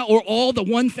breaking out, or all the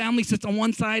one family sits on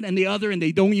one side and the other, and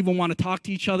they don't even want to talk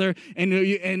to each other.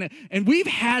 And we've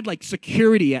had like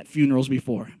security at funerals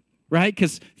before, right?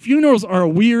 Because funerals are a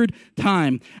weird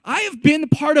time. I have been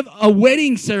part of a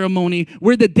wedding ceremony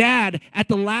where the dad, at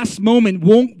the last moment,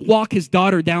 won't walk his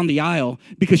daughter down the aisle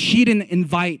because she didn't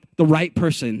invite the right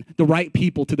person, the right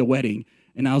people to the wedding.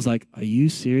 And I was like, are you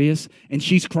serious? And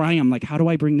she's crying. I'm like, how do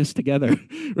I bring this together?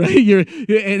 Right?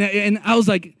 And I was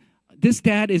like, this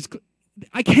dad is,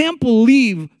 I can't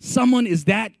believe someone is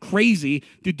that crazy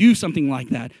to do something like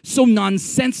that. So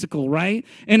nonsensical, right?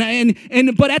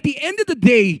 But at the end of the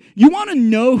day, you want to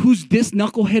know who's this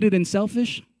knuckleheaded and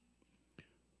selfish?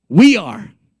 We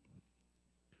are.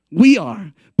 We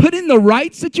are. Put in the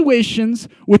right situations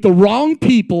with the wrong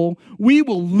people, we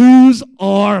will lose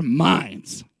our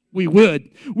minds. We would.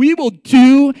 We will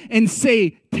do and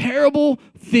say terrible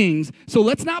things. So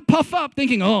let's not puff up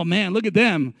thinking, oh man, look at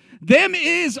them. Them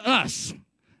is us.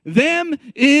 Them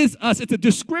is us. It's a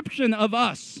description of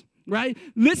us, right?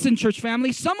 Listen, church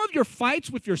family, some of your fights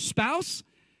with your spouse,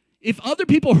 if other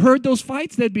people heard those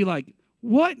fights, they'd be like,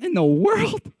 what in the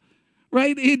world?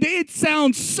 Right? It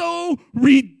sounds so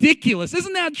ridiculous.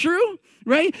 Isn't that true?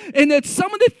 Right? And that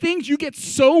some of the things you get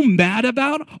so mad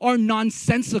about are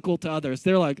nonsensical to others.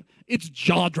 They're like, it's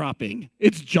jaw-dropping.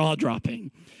 It's jaw-dropping.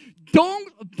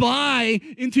 Don't buy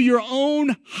into your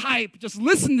own hype. Just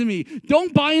listen to me.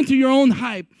 Don't buy into your own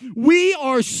hype. We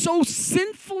are so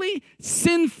sinfully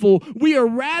sinful. We are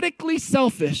radically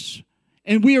selfish.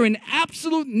 And we are in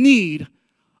absolute need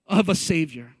of a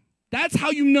Savior. That's how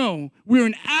you know we're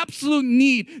in absolute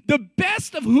need. The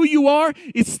best of who you are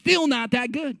is still not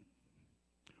that good.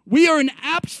 We are in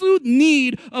absolute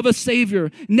need of a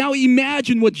Savior. Now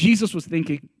imagine what Jesus was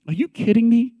thinking. Are you kidding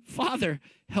me? Father,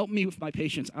 help me with my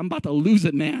patience. I'm about to lose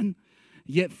it, man.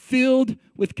 Yet filled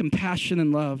with compassion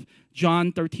and love.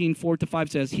 John 13, 4-5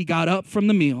 says, he got up from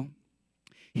the meal.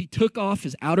 He took off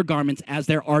his outer garments as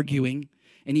they're arguing,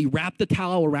 and he wrapped the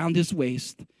towel around his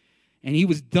waist, and he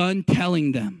was done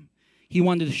telling them. He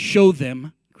wanted to show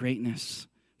them greatness.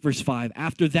 Verse 5,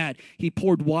 after that, he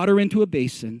poured water into a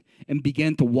basin and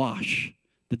began to wash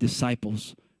the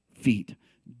disciples' feet,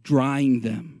 drying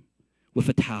them with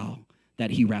a towel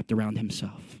that he wrapped around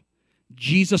himself.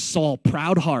 Jesus saw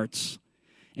proud hearts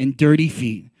and dirty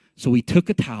feet, so he took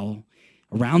a towel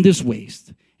around his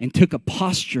waist and took a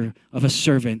posture of a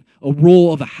servant, a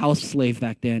role of a house slave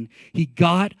back then. He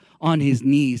got on his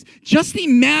knees. Just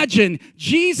imagine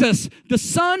Jesus, the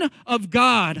Son of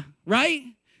God, right?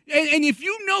 And if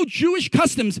you know Jewish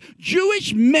customs,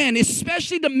 Jewish men,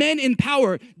 especially the men in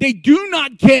power, they do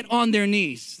not get on their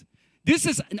knees. This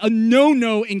is a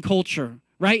no-no in culture,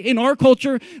 right? In our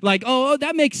culture, like, oh,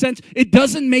 that makes sense. It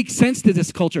doesn't make sense to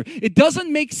this culture. It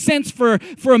doesn't make sense for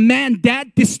a man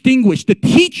that distinguished, the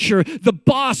teacher, the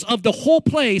boss of the whole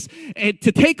place,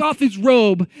 to take off his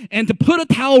robe and to put a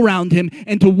towel around him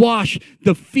and to wash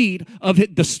the feet of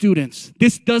the students.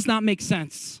 This does not make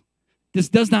sense. This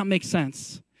does not make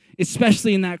sense,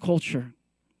 especially in that culture.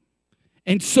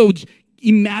 And so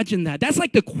imagine that. That's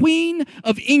like the Queen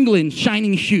of England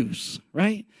shining shoes,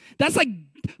 right? That's like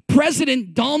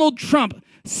President Donald Trump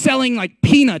selling like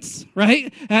peanuts,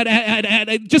 right?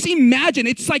 Just imagine,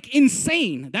 it's like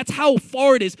insane. That's how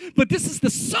far it is. But this is the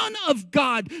Son of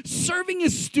God serving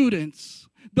his students,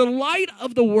 the light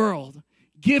of the world,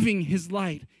 giving his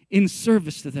light in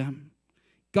service to them.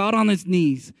 Got on his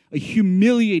knees, a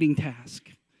humiliating task,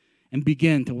 and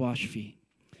began to wash feet.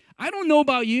 I don't know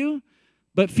about you,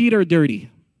 but feet are dirty,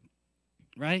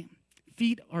 right?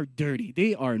 Feet are dirty.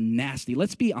 They are nasty.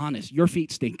 Let's be honest. Your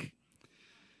feet stink.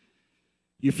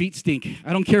 Your feet stink.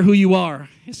 I don't care who you are,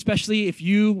 especially if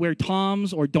you wear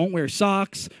Toms or don't wear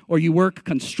socks or you work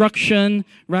construction,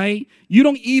 right? You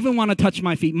don't even want to touch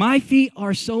my feet. My feet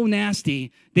are so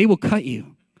nasty, they will cut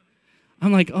you.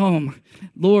 I'm like, oh,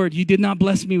 Lord, you did not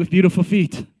bless me with beautiful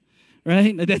feet,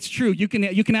 right? That's true. You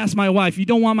can ask my wife. You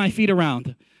don't want my feet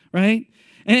around, right?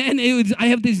 And I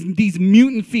have these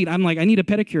mutant feet. I'm like, I need a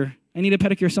pedicure. I need a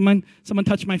pedicure. Someone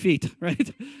touch my feet,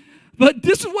 right? But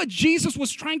this is what Jesus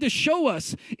was trying to show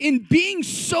us. In being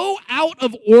so out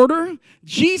of order,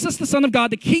 Jesus, the Son of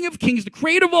God, the King of Kings, the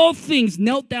creator of all things,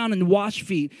 knelt down and washed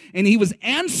feet. And he was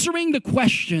answering the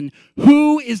question,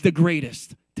 who is the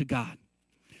greatest to God?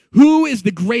 Who is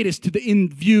the greatest in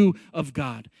view of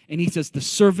God? And he says, the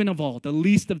servant of all, the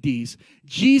least of these.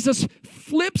 Jesus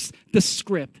flips the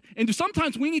script. And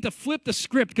sometimes we need to flip the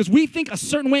script because we think a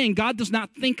certain way and God does not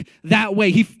think that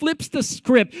way. He flips the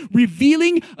script,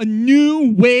 revealing a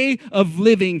new way of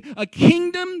living, a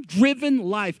kingdom-driven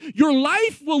life. Your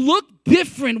life will look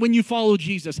different when you follow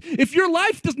Jesus. If your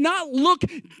life does not look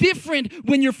different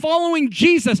when you're following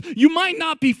Jesus, you might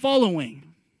not be following.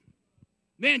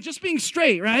 Man, just being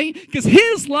straight, right? Because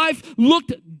his life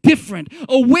looked different.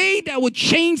 A way that would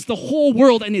change the whole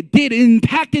world, and it did. It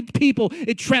impacted people.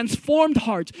 It transformed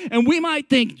hearts. And we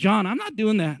might think, John, I'm not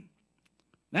doing that.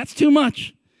 That's too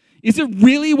much. Is it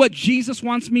really what Jesus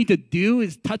wants me to do,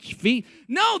 is touch feet?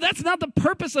 No, that's not the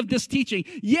purpose of this teaching.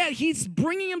 Yeah, he's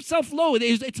bringing himself low.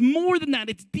 It's more than that.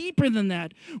 It's deeper than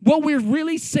that. What we're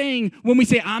really saying when we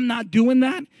say, I'm not doing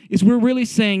that, is we're really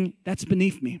saying, that's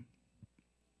beneath me.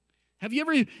 Have you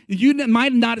ever, you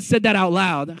might not have said that out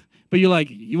loud, but you're like,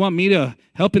 you want me to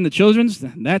help in the children's?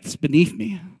 That's beneath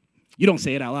me. You don't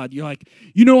say it out loud. You're like,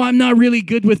 I'm not really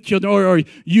good with children. Or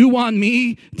you want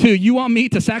me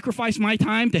to sacrifice my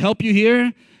time to help you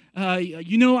here?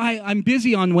 I'm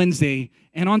busy on Wednesday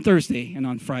and on Thursday and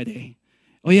on Friday.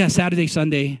 Oh yeah, Saturday,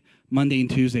 Sunday, Monday, and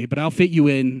Tuesday. But I'll fit you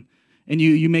in. And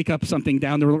you make up something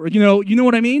down the road. You know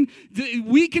what I mean?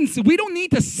 We don't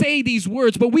need to say these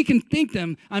words, but we can think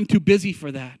them. I'm too busy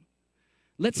for that.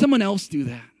 Let someone else do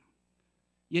that.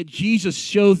 Yet Jesus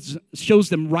shows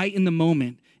them right in the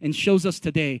moment and shows us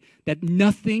today that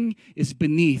nothing is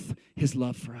beneath his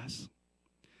love for us.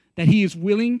 That he is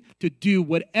willing to do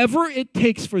whatever it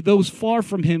takes for those far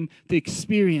from him to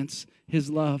experience his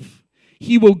love.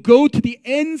 He will go to the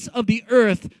ends of the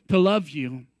earth to love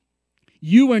you.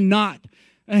 You are not,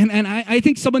 and I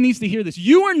think someone needs to hear this.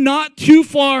 You are not too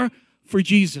far for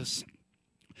Jesus.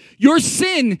 Your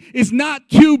sin is not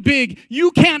too big.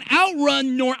 You can't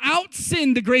outrun nor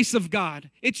out-sin the grace of God.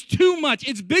 It's too much.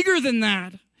 It's bigger than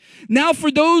that. Now,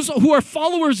 for those who are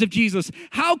followers of Jesus,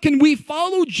 how can we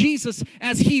follow Jesus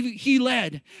as he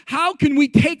led? How can we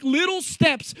take little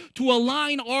steps to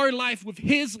align our life with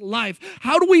his life?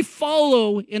 How do we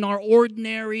follow in our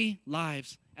ordinary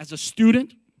lives? As a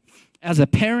student, as a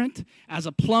parent, as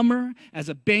a plumber, as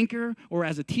a banker, or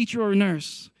as a teacher or a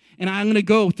nurse. And I'm going to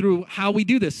go through how we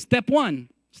do this. Step one,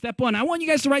 Step one. I want you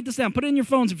guys to write this down. Put it in your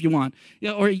phones if you want.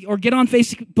 Yeah, or get on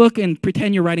Facebook and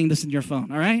pretend you're writing this in your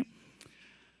phone, all right?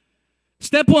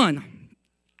 Step one,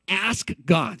 ask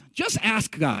God. Just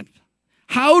ask God.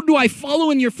 How do I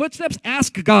follow in your footsteps?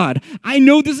 Ask God. I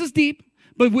know this is deep,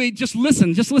 but wait, just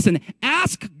listen.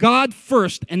 Ask God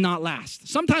first and not last.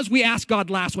 Sometimes we ask God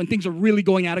last when things are really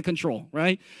going out of control,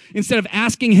 right? Instead of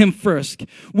asking him first.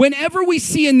 Whenever we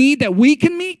see a need that we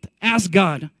can meet, ask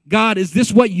God. God, is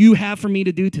this what you have for me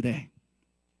to do today?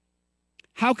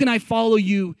 How can I follow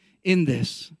you in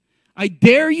this? I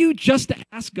dare you just to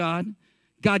ask God,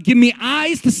 God, give me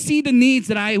eyes to see the needs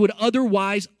that I would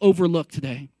otherwise overlook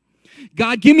today.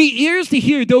 God, give me ears to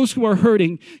hear those who are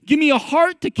hurting. Give me a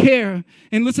heart to care.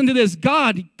 And listen to this.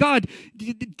 God,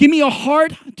 give me a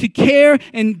heart to care.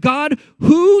 And God,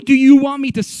 who do you want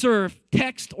me to serve,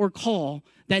 text, or call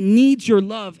that needs your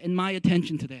love and my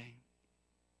attention today?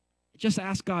 Just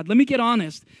ask God. Let me get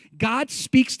honest. God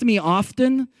speaks to me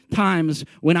oftentimes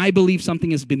when I believe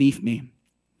something is beneath me.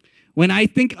 When I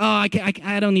think, I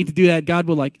don't need to do that, God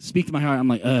will speak to my heart. I'm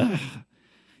like, ugh.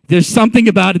 There's something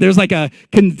about it. There's a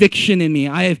conviction in me.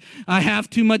 I have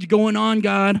too much going on,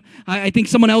 God. I think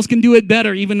someone else can do it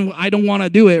better, even I don't want to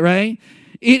do it, right?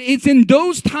 It's in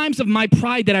those times of my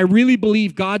pride that I really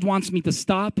believe God wants me to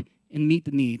stop and meet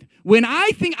the need. When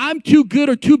I think I'm too good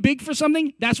or too big for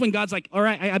something, that's when God's like, all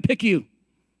right, I pick you.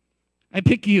 I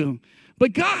pick you.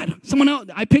 But God, someone else,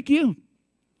 I pick you.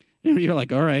 You're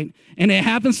like, all right. And it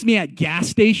happens to me at gas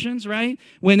stations, right?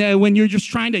 When you're just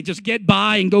trying to just get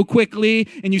by and go quickly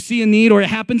and you see a need, or it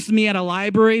happens to me at a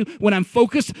library when I'm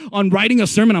focused on writing a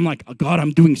sermon. I'm like, oh, God,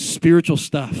 I'm doing spiritual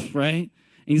stuff, right? And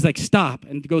he's like, stop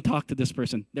and go talk to this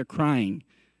person. They're crying.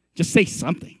 Just say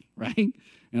something, right?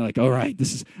 And you're like, all right,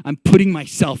 I'm putting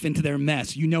myself into their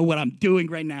mess. You know what I'm doing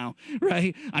right now,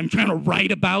 right? I'm trying to write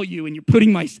about you, and you're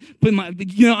putting my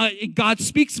God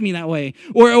speaks to me that way.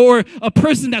 Or a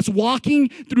person that's walking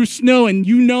through snow, and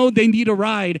you know they need a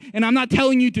ride, and I'm not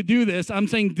telling you to do this. I'm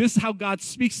saying this is how God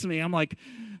speaks to me. I'm like,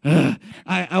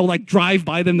 I'll drive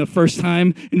by them the first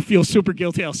time and feel super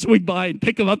guilty. I'll swing by and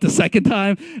pick them up the second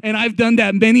time. And I've done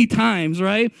that many times,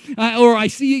 right? Or I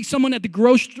see someone at the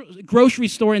grocery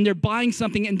store and they're buying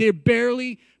something and they're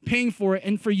barely paying for it.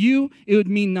 And for you, it would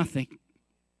mean nothing.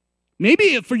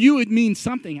 Maybe for you, it means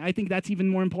something. I think that's even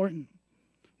more important.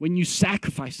 When you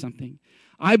sacrifice something.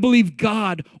 I believe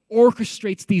God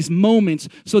orchestrates these moments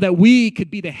so that we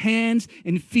could be the hands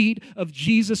and feet of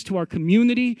Jesus to our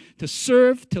community, to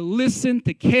serve, to listen,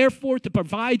 to care for, to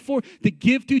provide for, to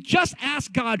give to. Just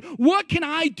ask God, what can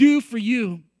I do for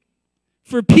you,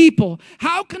 for people?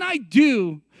 How can I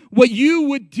do what you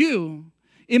would do?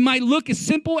 It might look as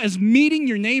simple as meeting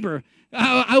your neighbor.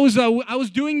 I was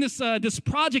doing this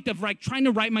project of trying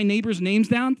to write my neighbors' names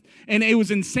down, and it was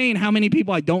insane how many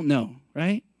people I don't know,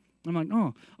 right? I'm like,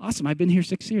 oh, awesome. I've been here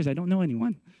 6 years. I don't know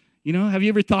anyone. Have you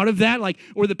ever thought of that?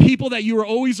 Or the people that you were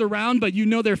always around, but you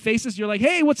know their faces. You're like,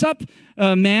 hey, what's up,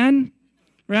 man?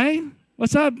 Right?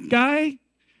 What's up, guy?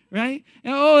 Right?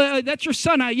 Oh, that's your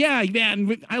son. Yeah,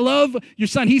 man. I love your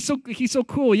son. He's so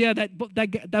cool. Yeah,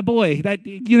 that boy.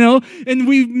 And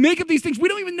we make up these things. We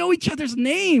don't even know each other's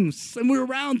names, and we're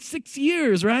around 6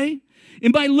 years, right?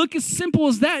 It might look as simple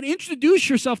as that. Introduce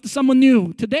yourself to someone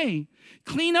new today.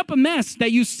 Clean up a mess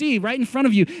that you see right in front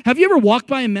of you. Have you ever walked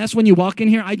by a mess when you walk in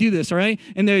here? I do this, all right?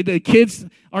 And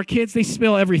our kids, they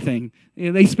spill everything.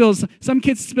 Some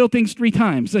kids spill things 3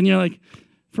 times. And you're like,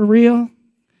 for real?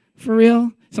 For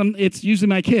real? It's usually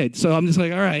my kid. So I'm just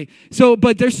like, all right.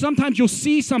 But there's sometimes you'll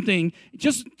see something.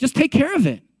 Just take care of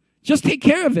it. Just take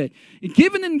care of it.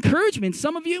 Give an encouragement.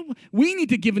 Some of you, we need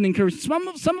to give an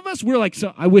encouragement. Some of us, we're like,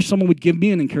 so I wish someone would give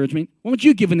me an encouragement. Why don't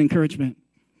you give an encouragement?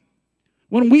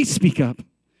 Why don't we speak up?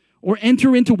 Or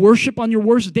enter into worship on your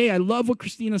worst day. I love what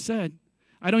Christina said.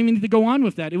 I don't even need to go on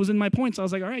with that. It was in my points. I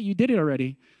was like, all right, you did it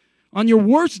already. On your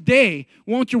worst day,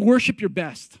 why don't you worship your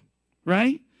best?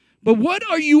 Right? But what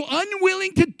are you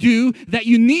unwilling to do that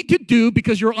you need to do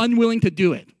because you're unwilling to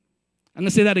do it? I'm going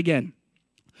to say that again.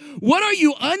 What are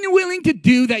you unwilling to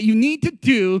do that you need to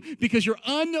do because you're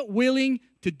unwilling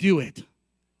to do it?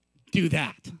 Do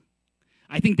that.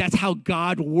 I think that's how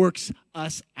God works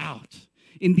us out.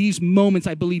 In these moments,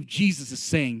 I believe Jesus is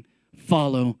saying,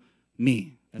 follow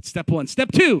me. That's step 1.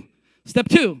 Step 2,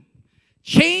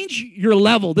 change your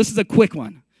level. This is a quick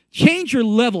one. Change your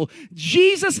level.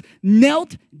 Jesus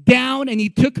knelt down and he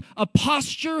took a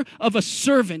posture of a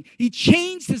servant. He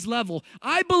changed his level.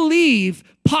 I believe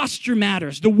posture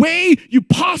matters. The way you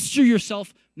posture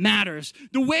yourself matters.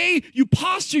 The way you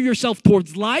posture yourself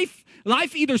towards life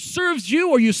either serves you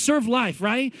or you serve life,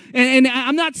 right? And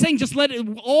I'm not saying just let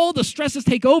all the stresses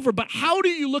take over, but how do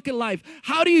you look at life?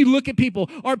 How do you look at people?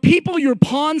 Are people your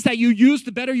pawns that you use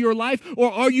to better your life,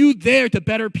 or are you there to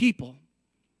better people?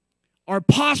 Our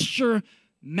posture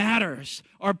matters.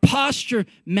 Our posture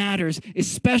matters,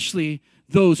 especially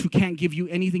those who can't give you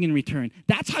anything in return.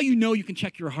 That's how you know you can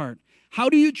check your heart. How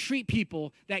do you treat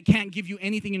people that can't give you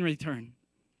anything in return?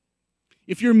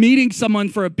 If you're meeting someone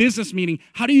for a business meeting,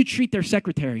 how do you treat their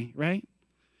secretary, right?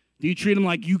 Do you treat them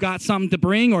like you got something to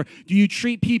bring, or do you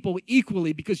treat people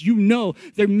equally because you know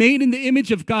they're made in the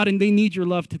image of God and they need your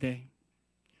love today?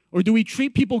 Or do we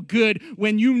treat people good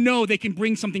when you know they can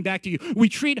bring something back to you? We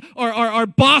treat our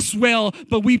boss well,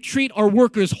 but we treat our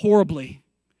workers horribly.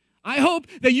 I hope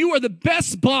that you are the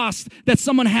best boss that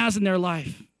someone has in their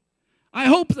life. I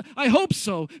hope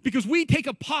so, because we take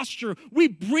a posture, we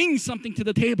bring something to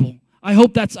the table. I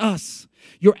hope that's us.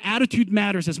 Your attitude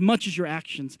matters as much as your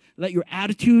actions. Let your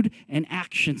attitude and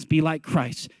actions be like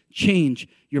Christ. Change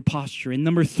your posture. And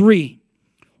number 3,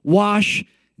 wash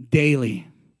daily.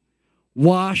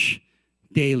 Wash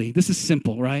daily. This is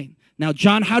simple, right? Now,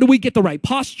 John, how do we get the right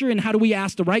posture and how do we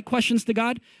ask the right questions to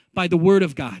God? By the Word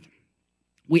of God.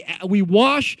 We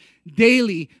wash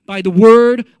daily by the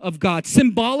Word of God.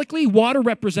 Symbolically, water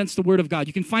represents the Word of God.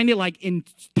 You can find it like in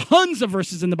tons of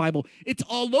verses in the Bible. It's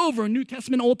all over, New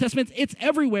Testament, Old Testament, it's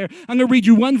everywhere. I'm going to read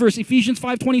you one verse, Ephesians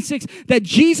 5:26, that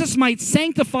Jesus might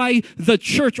sanctify the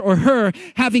church, or her,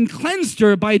 having cleansed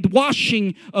her by the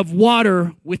washing of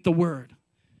water with the Word.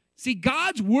 See,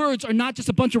 God's words are not just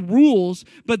a bunch of rules,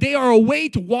 but they are a way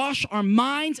to wash our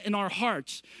minds and our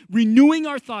hearts, renewing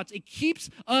our thoughts. It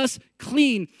keeps us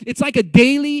clean. It's like a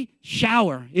daily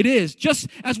shower. It is. Just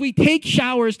as we take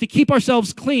showers to keep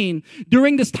ourselves clean,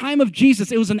 during this time of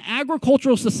Jesus, it was an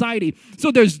agricultural society.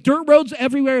 So there's dirt roads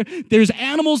everywhere, there's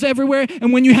animals everywhere,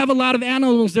 and when you have a lot of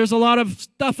animals, there's a lot of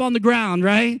stuff on the ground,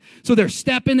 right? So they're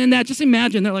stepping in that. Just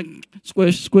imagine, they're like,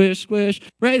 squish, squish, squish,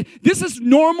 right? This is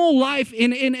normal life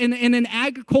in an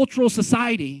agricultural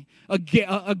society,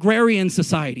 agrarian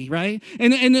society, right?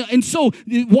 And so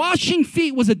washing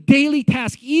feet was a daily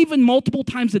task, even multiple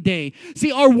times a day.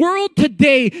 See, our world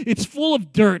today, it's full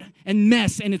of dirt and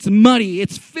mess, and it's muddy.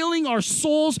 It's filling our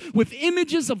souls with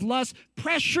images of lust,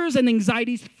 pressures and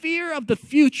anxieties, fear of the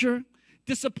future,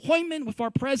 disappointment with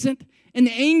our present, and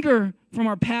anger from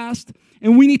our past.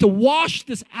 And we need to wash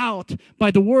this out by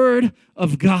the Word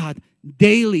of God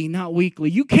daily, not weekly.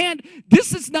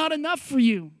 This is not enough for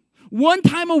you. One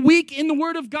time a week in the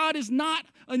Word of God is not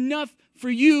enough for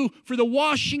you for the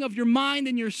washing of your mind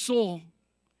and your soul.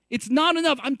 It's not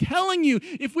enough. I'm telling you,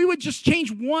 if we would just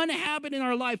change one habit in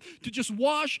our life to just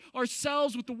wash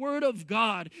ourselves with the Word of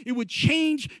God, it would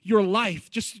change your life.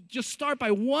 Just start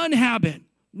by one habit.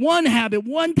 One habit,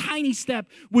 one tiny step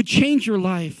would change your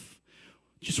life.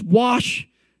 Just wash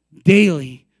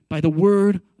daily by the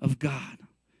Word of God.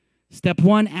 Step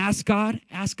 1, ask God.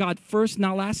 Ask God first,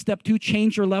 not last. Step 2,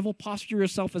 change your level. Posture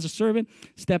yourself as a servant.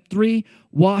 Step 3,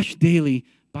 wash daily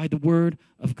by the Word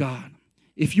of God.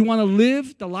 If you want to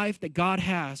live the life that God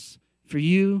has for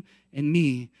you and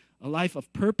me, a life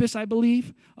of purpose, I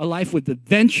believe, a life with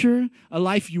adventure, a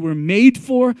life you were made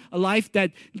for, a life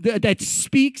that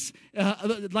speaks,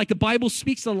 like the Bible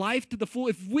speaks, the life to the full.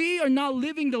 If we are not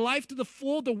living the life to the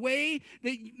full, the way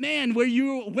that, man, where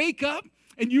you wake up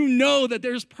and you know that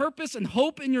there's purpose and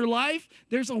hope in your life,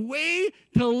 there's a way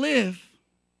to live.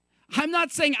 I'm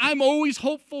not saying I'm always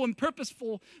hopeful and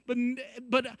purposeful,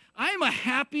 but I'm a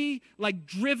happy,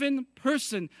 driven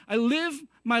person. I live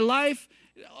my life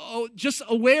just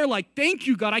aware, thank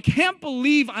you, God. I can't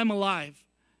believe I'm alive.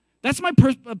 That's my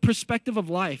perspective of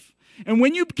life. And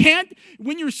when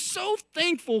you're so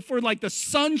thankful for the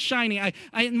sun shining,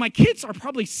 my kids are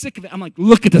probably sick of it. I'm like,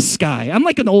 look at the sky. I'm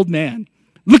like an old man.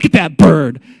 Look at that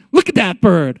bird. Look at that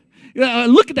bird.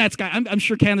 Look at that sky. I'm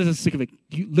sure Candace is sick of it.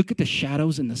 You look at the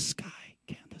shadows in the sky,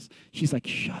 Candace. She's like,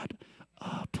 shut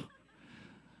up.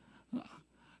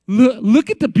 Look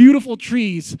at the beautiful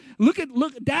trees. Look,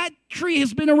 that tree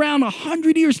has been around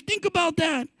 100 years. Think about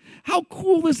that. How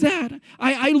cool is that?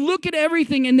 I look at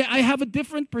everything and I have a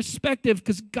different perspective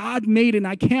because God made it, and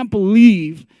I can't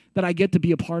believe that I get to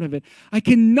be a part of it. I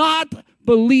cannot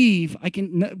believe I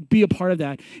can be a part of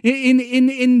that.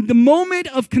 In the moment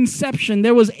of conception,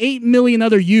 there was 8 million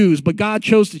other yous, but God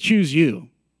chose to choose you.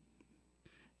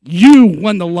 You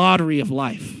won the lottery of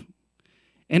life.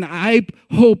 And I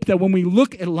hope that when we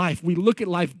look at life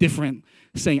different,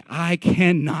 saying, I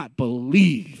cannot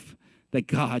believe that,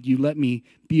 God, you let me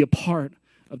be a part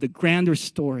of the grander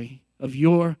story of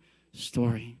your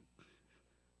story.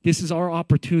 This is our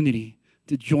opportunity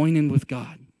to join in with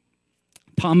God.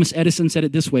 Thomas Edison said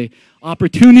it this way: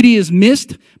 opportunity is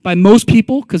missed by most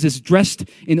people because it's dressed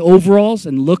in overalls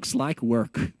and looks like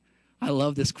work. I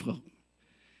love this quote.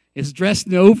 It's dressed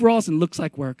in overalls and looks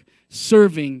like work.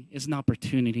 Serving is an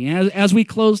opportunity. And as we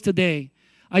close today,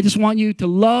 I just want you to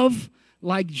love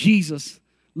like Jesus.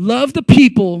 Love the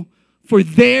people for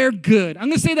their good. I'm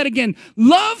going to say that again.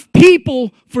 Love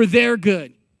people for their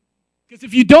good. Because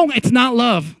if you don't, it's not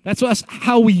love. That's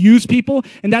how we use people,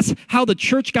 and that's how the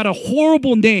church got a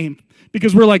horrible name.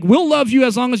 Because we're like, we'll love you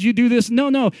as long as you do this.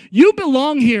 No. You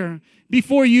belong here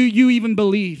before you even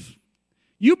believe.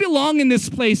 You belong in this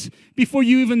place before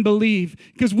you even believe.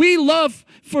 Because we love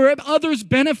for others'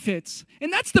 benefits.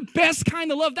 And that's the best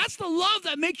kind of love. That's the love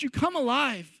that makes you come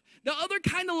alive. The other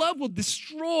kind of love will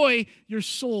destroy your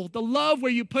soul. The love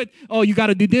where you put, oh, you got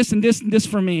to do this and this and this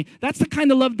for me. That's the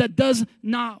kind of love that does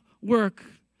not work.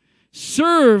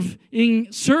 Serving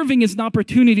is an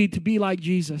opportunity to be like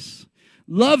Jesus.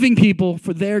 Loving people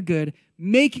for their good.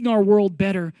 Making our world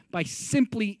better by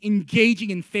simply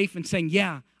engaging in faith and saying,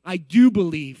 yeah, I do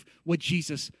believe what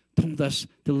Jesus told us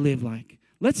to live like.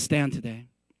 Let's stand today.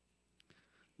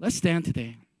 Let's stand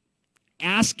today.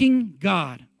 Asking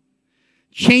God,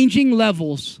 changing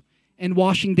levels, and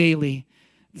washing daily.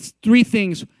 It's 3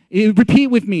 things. Repeat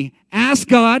with me. Ask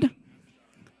God,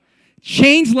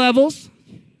 change levels,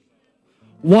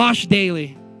 wash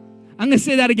daily. I'm going to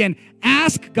say that again.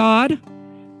 Ask God,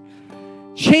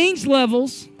 change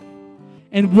levels,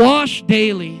 and wash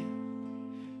daily.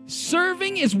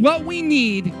 Serving is what we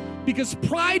need because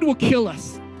pride will kill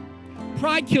us.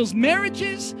 Pride kills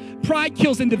marriages. Pride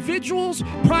kills individuals.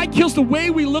 Pride kills the way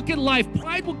we look at life.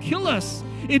 Pride will kill us.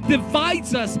 It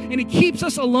divides us and it keeps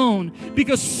us alone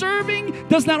because serving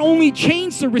does not only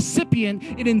change the recipient,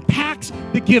 it impacts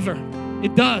the giver.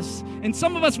 It does. And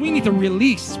some of us, we need to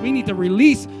release. We need to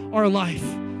release our life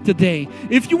today.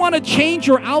 If you want to change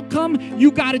your outcome,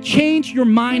 you got to change your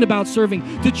mind about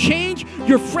serving. To change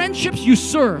your friendships, you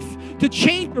serve. To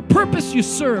change your purpose, you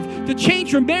serve. To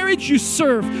change your marriage, you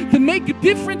serve. To make a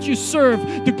difference, you serve.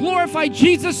 To glorify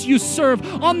Jesus, you serve.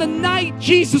 On the night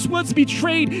Jesus was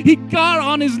betrayed, he got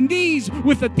on his knees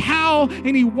with a towel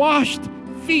and he washed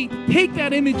feet. Take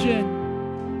that image in.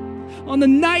 On the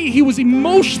night he was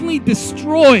emotionally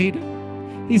destroyed,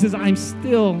 he says, I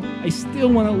still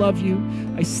want to love you.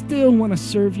 I still want to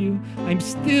serve you. I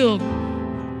still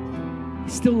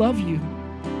love you.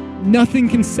 Nothing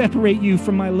can separate you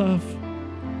from my love.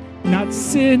 Not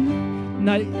sin,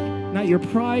 not your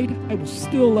pride. I will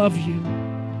still love you.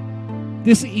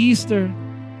 This Easter,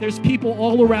 there's people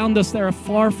all around us that are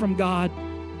far from God.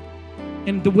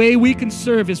 And the way we can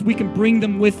serve is we can bring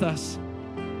them with us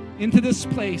into this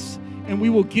place. And we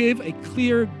will give a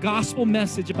clear gospel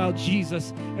message about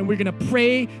Jesus. And we're going to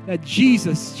pray that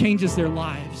Jesus changes their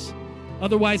lives.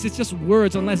 Otherwise, it's just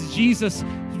words unless Jesus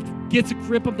gets a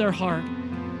grip of their heart.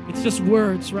 It's just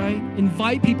words, right?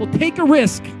 Invite people. Take a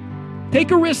risk.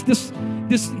 Take a risk. This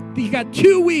you got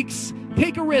 2 weeks.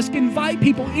 Take a risk. Invite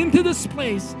people into this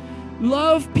place.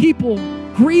 Love people.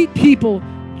 Greet people.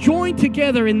 Join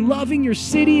together in loving your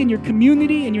city and your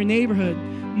community and your neighborhood.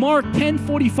 Mark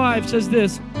 10:45 says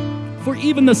this, for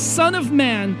even the Son of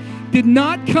Man did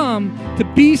not come to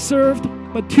be served,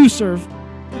 but to serve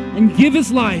and give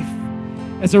his life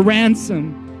as a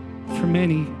ransom for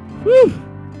many. Whew.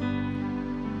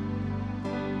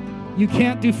 You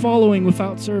can't do following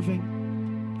without serving.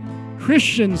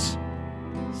 Christians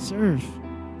serve.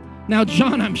 Now,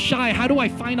 John, I'm shy. How do I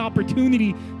find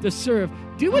opportunity to serve?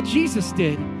 Do what Jesus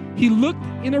did. He looked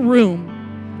in a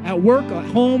room, at work, at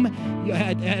home,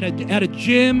 at a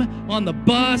gym, on the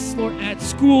bus, or at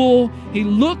school. He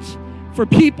looked for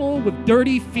people with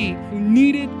dirty feet who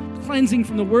needed cleansing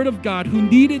from the Word of God, who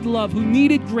needed love, who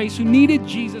needed grace, who needed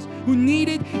Jesus, who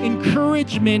needed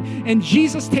encouragement. And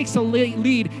Jesus takes a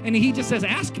lead, and he just says,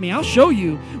 ask me, I'll show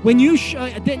you. When you,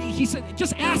 then he said,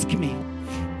 just ask me.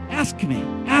 Ask me.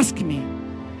 Ask me.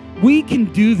 We can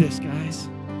do this, guys.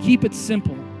 Keep it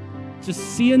simple. Just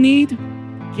see a need,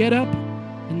 get up,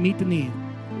 and meet the need.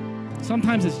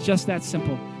 Sometimes it's just that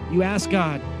simple. You ask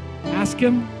God. Ask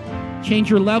him. Change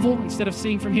your level. Instead of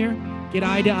seeing from here, get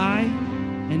eye to eye,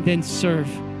 and then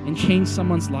serve and change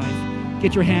someone's life.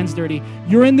 Get your hands dirty.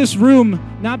 You're in this room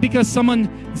not because someone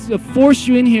forced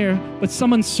you in here, but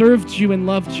someone served you and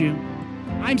loved you.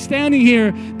 I'm standing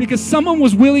here because someone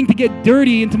was willing to get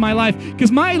dirty into my life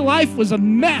because my life was a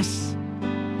mess.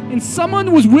 And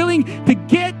someone was willing to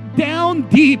get down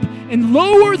deep and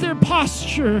lower their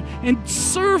posture and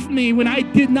serve me when I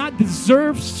did not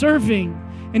deserve serving.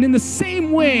 And in the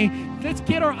same way, let's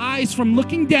get our eyes from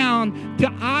looking down to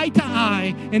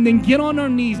eye, and then get on our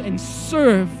knees and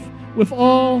serve with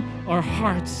all our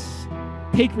hearts.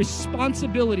 Take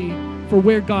responsibility for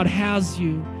where God has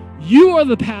you. You are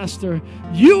the pastor.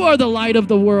 You are the light of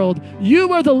the world.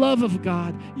 You are the love of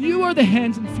God. You are the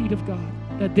hands and feet of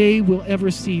God that they will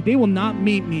ever see. They will not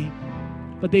meet me,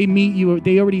 but they meet you.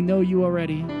 They already know you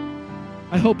already.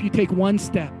 I hope you take one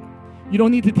step. You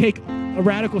don't need to take a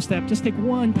radical step. Just take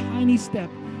one tiny step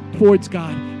towards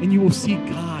God, and you will see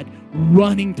God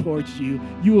running towards you.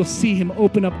 You will see him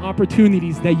open up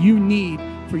opportunities that you need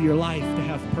for your life to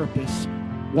have purpose.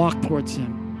 Walk towards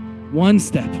him. One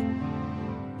step.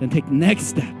 Then take next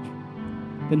step.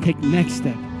 Then take next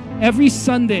step. Every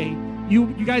Sunday, you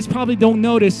guys probably don't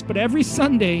notice, but every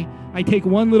Sunday, I take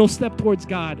one little step towards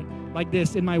God like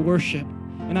this in my worship.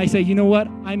 And I say, you know what?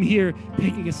 I'm here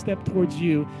taking a step towards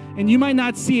you. And you might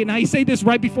not see it. And I say this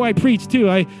right before I preach too.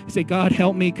 I say, God,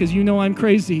 help me, because you know I'm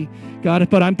crazy, God,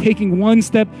 but I'm taking one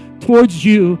step towards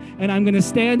you, and I'm going to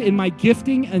stand in my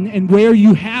gifting and where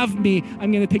you have me.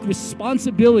 I'm going to take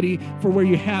responsibility for where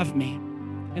you have me.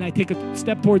 And I take a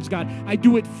step towards God. I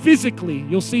do it physically.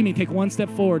 You'll see me take one step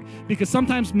forward, because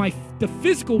sometimes the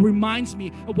physical reminds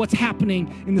me of what's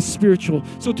happening in the spiritual.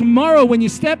 So tomorrow when you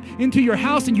step into your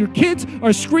house and your kids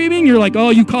are screaming, you're like, oh,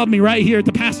 you called me right here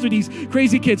to pastor these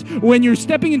crazy kids. When you're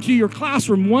stepping into your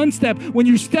classroom, one step. When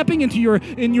you're stepping into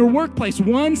your workplace,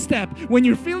 one step. When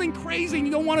you're feeling crazy and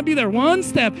you don't want to be there, one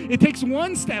step. It takes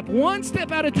one step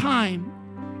at a time.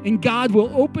 And God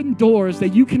will open doors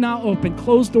that you cannot open,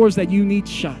 close doors that you need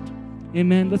shut.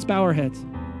 Amen. Let's bow our heads.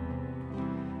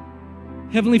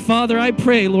 Heavenly Father, I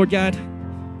pray, Lord God,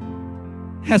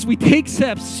 as we take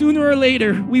steps, sooner or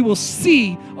later, we will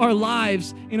see our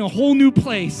lives in a whole new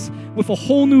place with a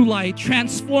whole new light,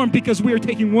 transformed because we are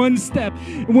taking one step.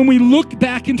 And when we look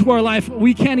back into our life,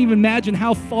 we can't even imagine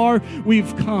how far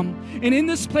we've come. And in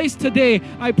this place today,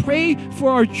 I pray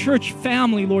for our church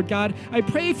family, Lord God. I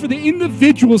pray for the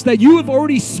individuals that you have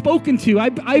already spoken to.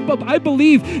 I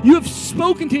believe you have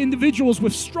spoken to individuals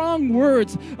with strong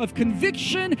words of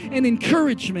conviction and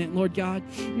encouragement, Lord God.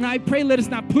 And I pray, let us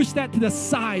not push that to the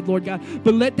side, Lord God,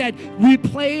 but let that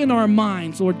replay in our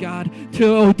minds, Lord God,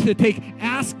 to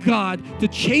ask God to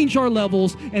change our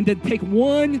levels and to take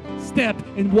one step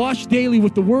and wash daily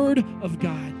with the Word of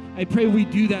God. I pray we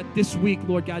do that this week,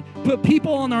 Lord God. Put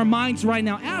people on our minds right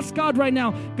now. Ask God right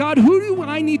now, God, who do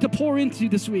I need to pour into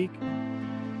this week?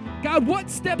 God, what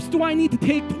steps do I need to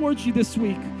take towards you this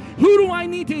week? Who do I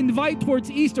need to invite towards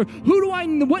Easter?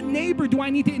 What neighbor do I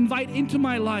need to invite into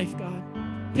my life, God?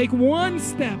 Take one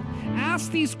step.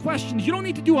 Ask these questions. You don't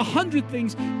need to do 100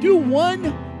 things. Do one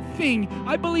thing.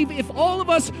 I believe if all of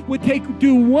us would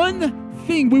do one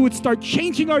thing, we would start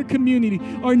changing our community,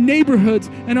 our neighborhoods,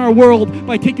 and our world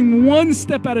by taking one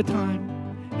step at a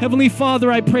time. Heavenly Father,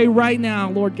 I pray right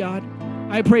now, Lord God,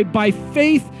 I pray by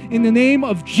faith in the name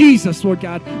of Jesus, Lord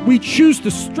God, we choose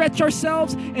to stretch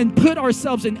ourselves and put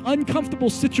ourselves in uncomfortable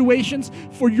situations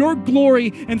for your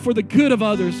glory and for the good of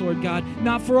others, Lord God.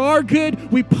 Not for our good,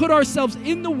 we put ourselves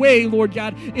in the way, Lord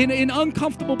God, in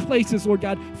uncomfortable places, Lord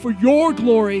God, for your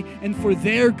glory and for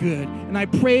their good. And I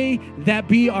pray that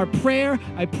be our prayer.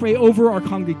 I pray over our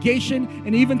congregation.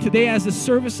 And even today as the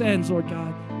service ends, Lord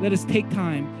God, let us take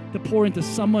time to pour into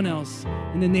someone else.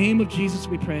 In the name of Jesus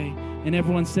we pray. And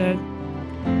everyone said,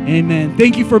 amen.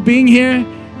 Thank you for being here.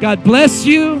 God bless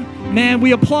you. Man,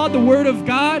 we applaud the Word of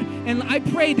God. And I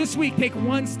pray this week, take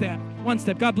one step.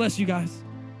 God bless you guys.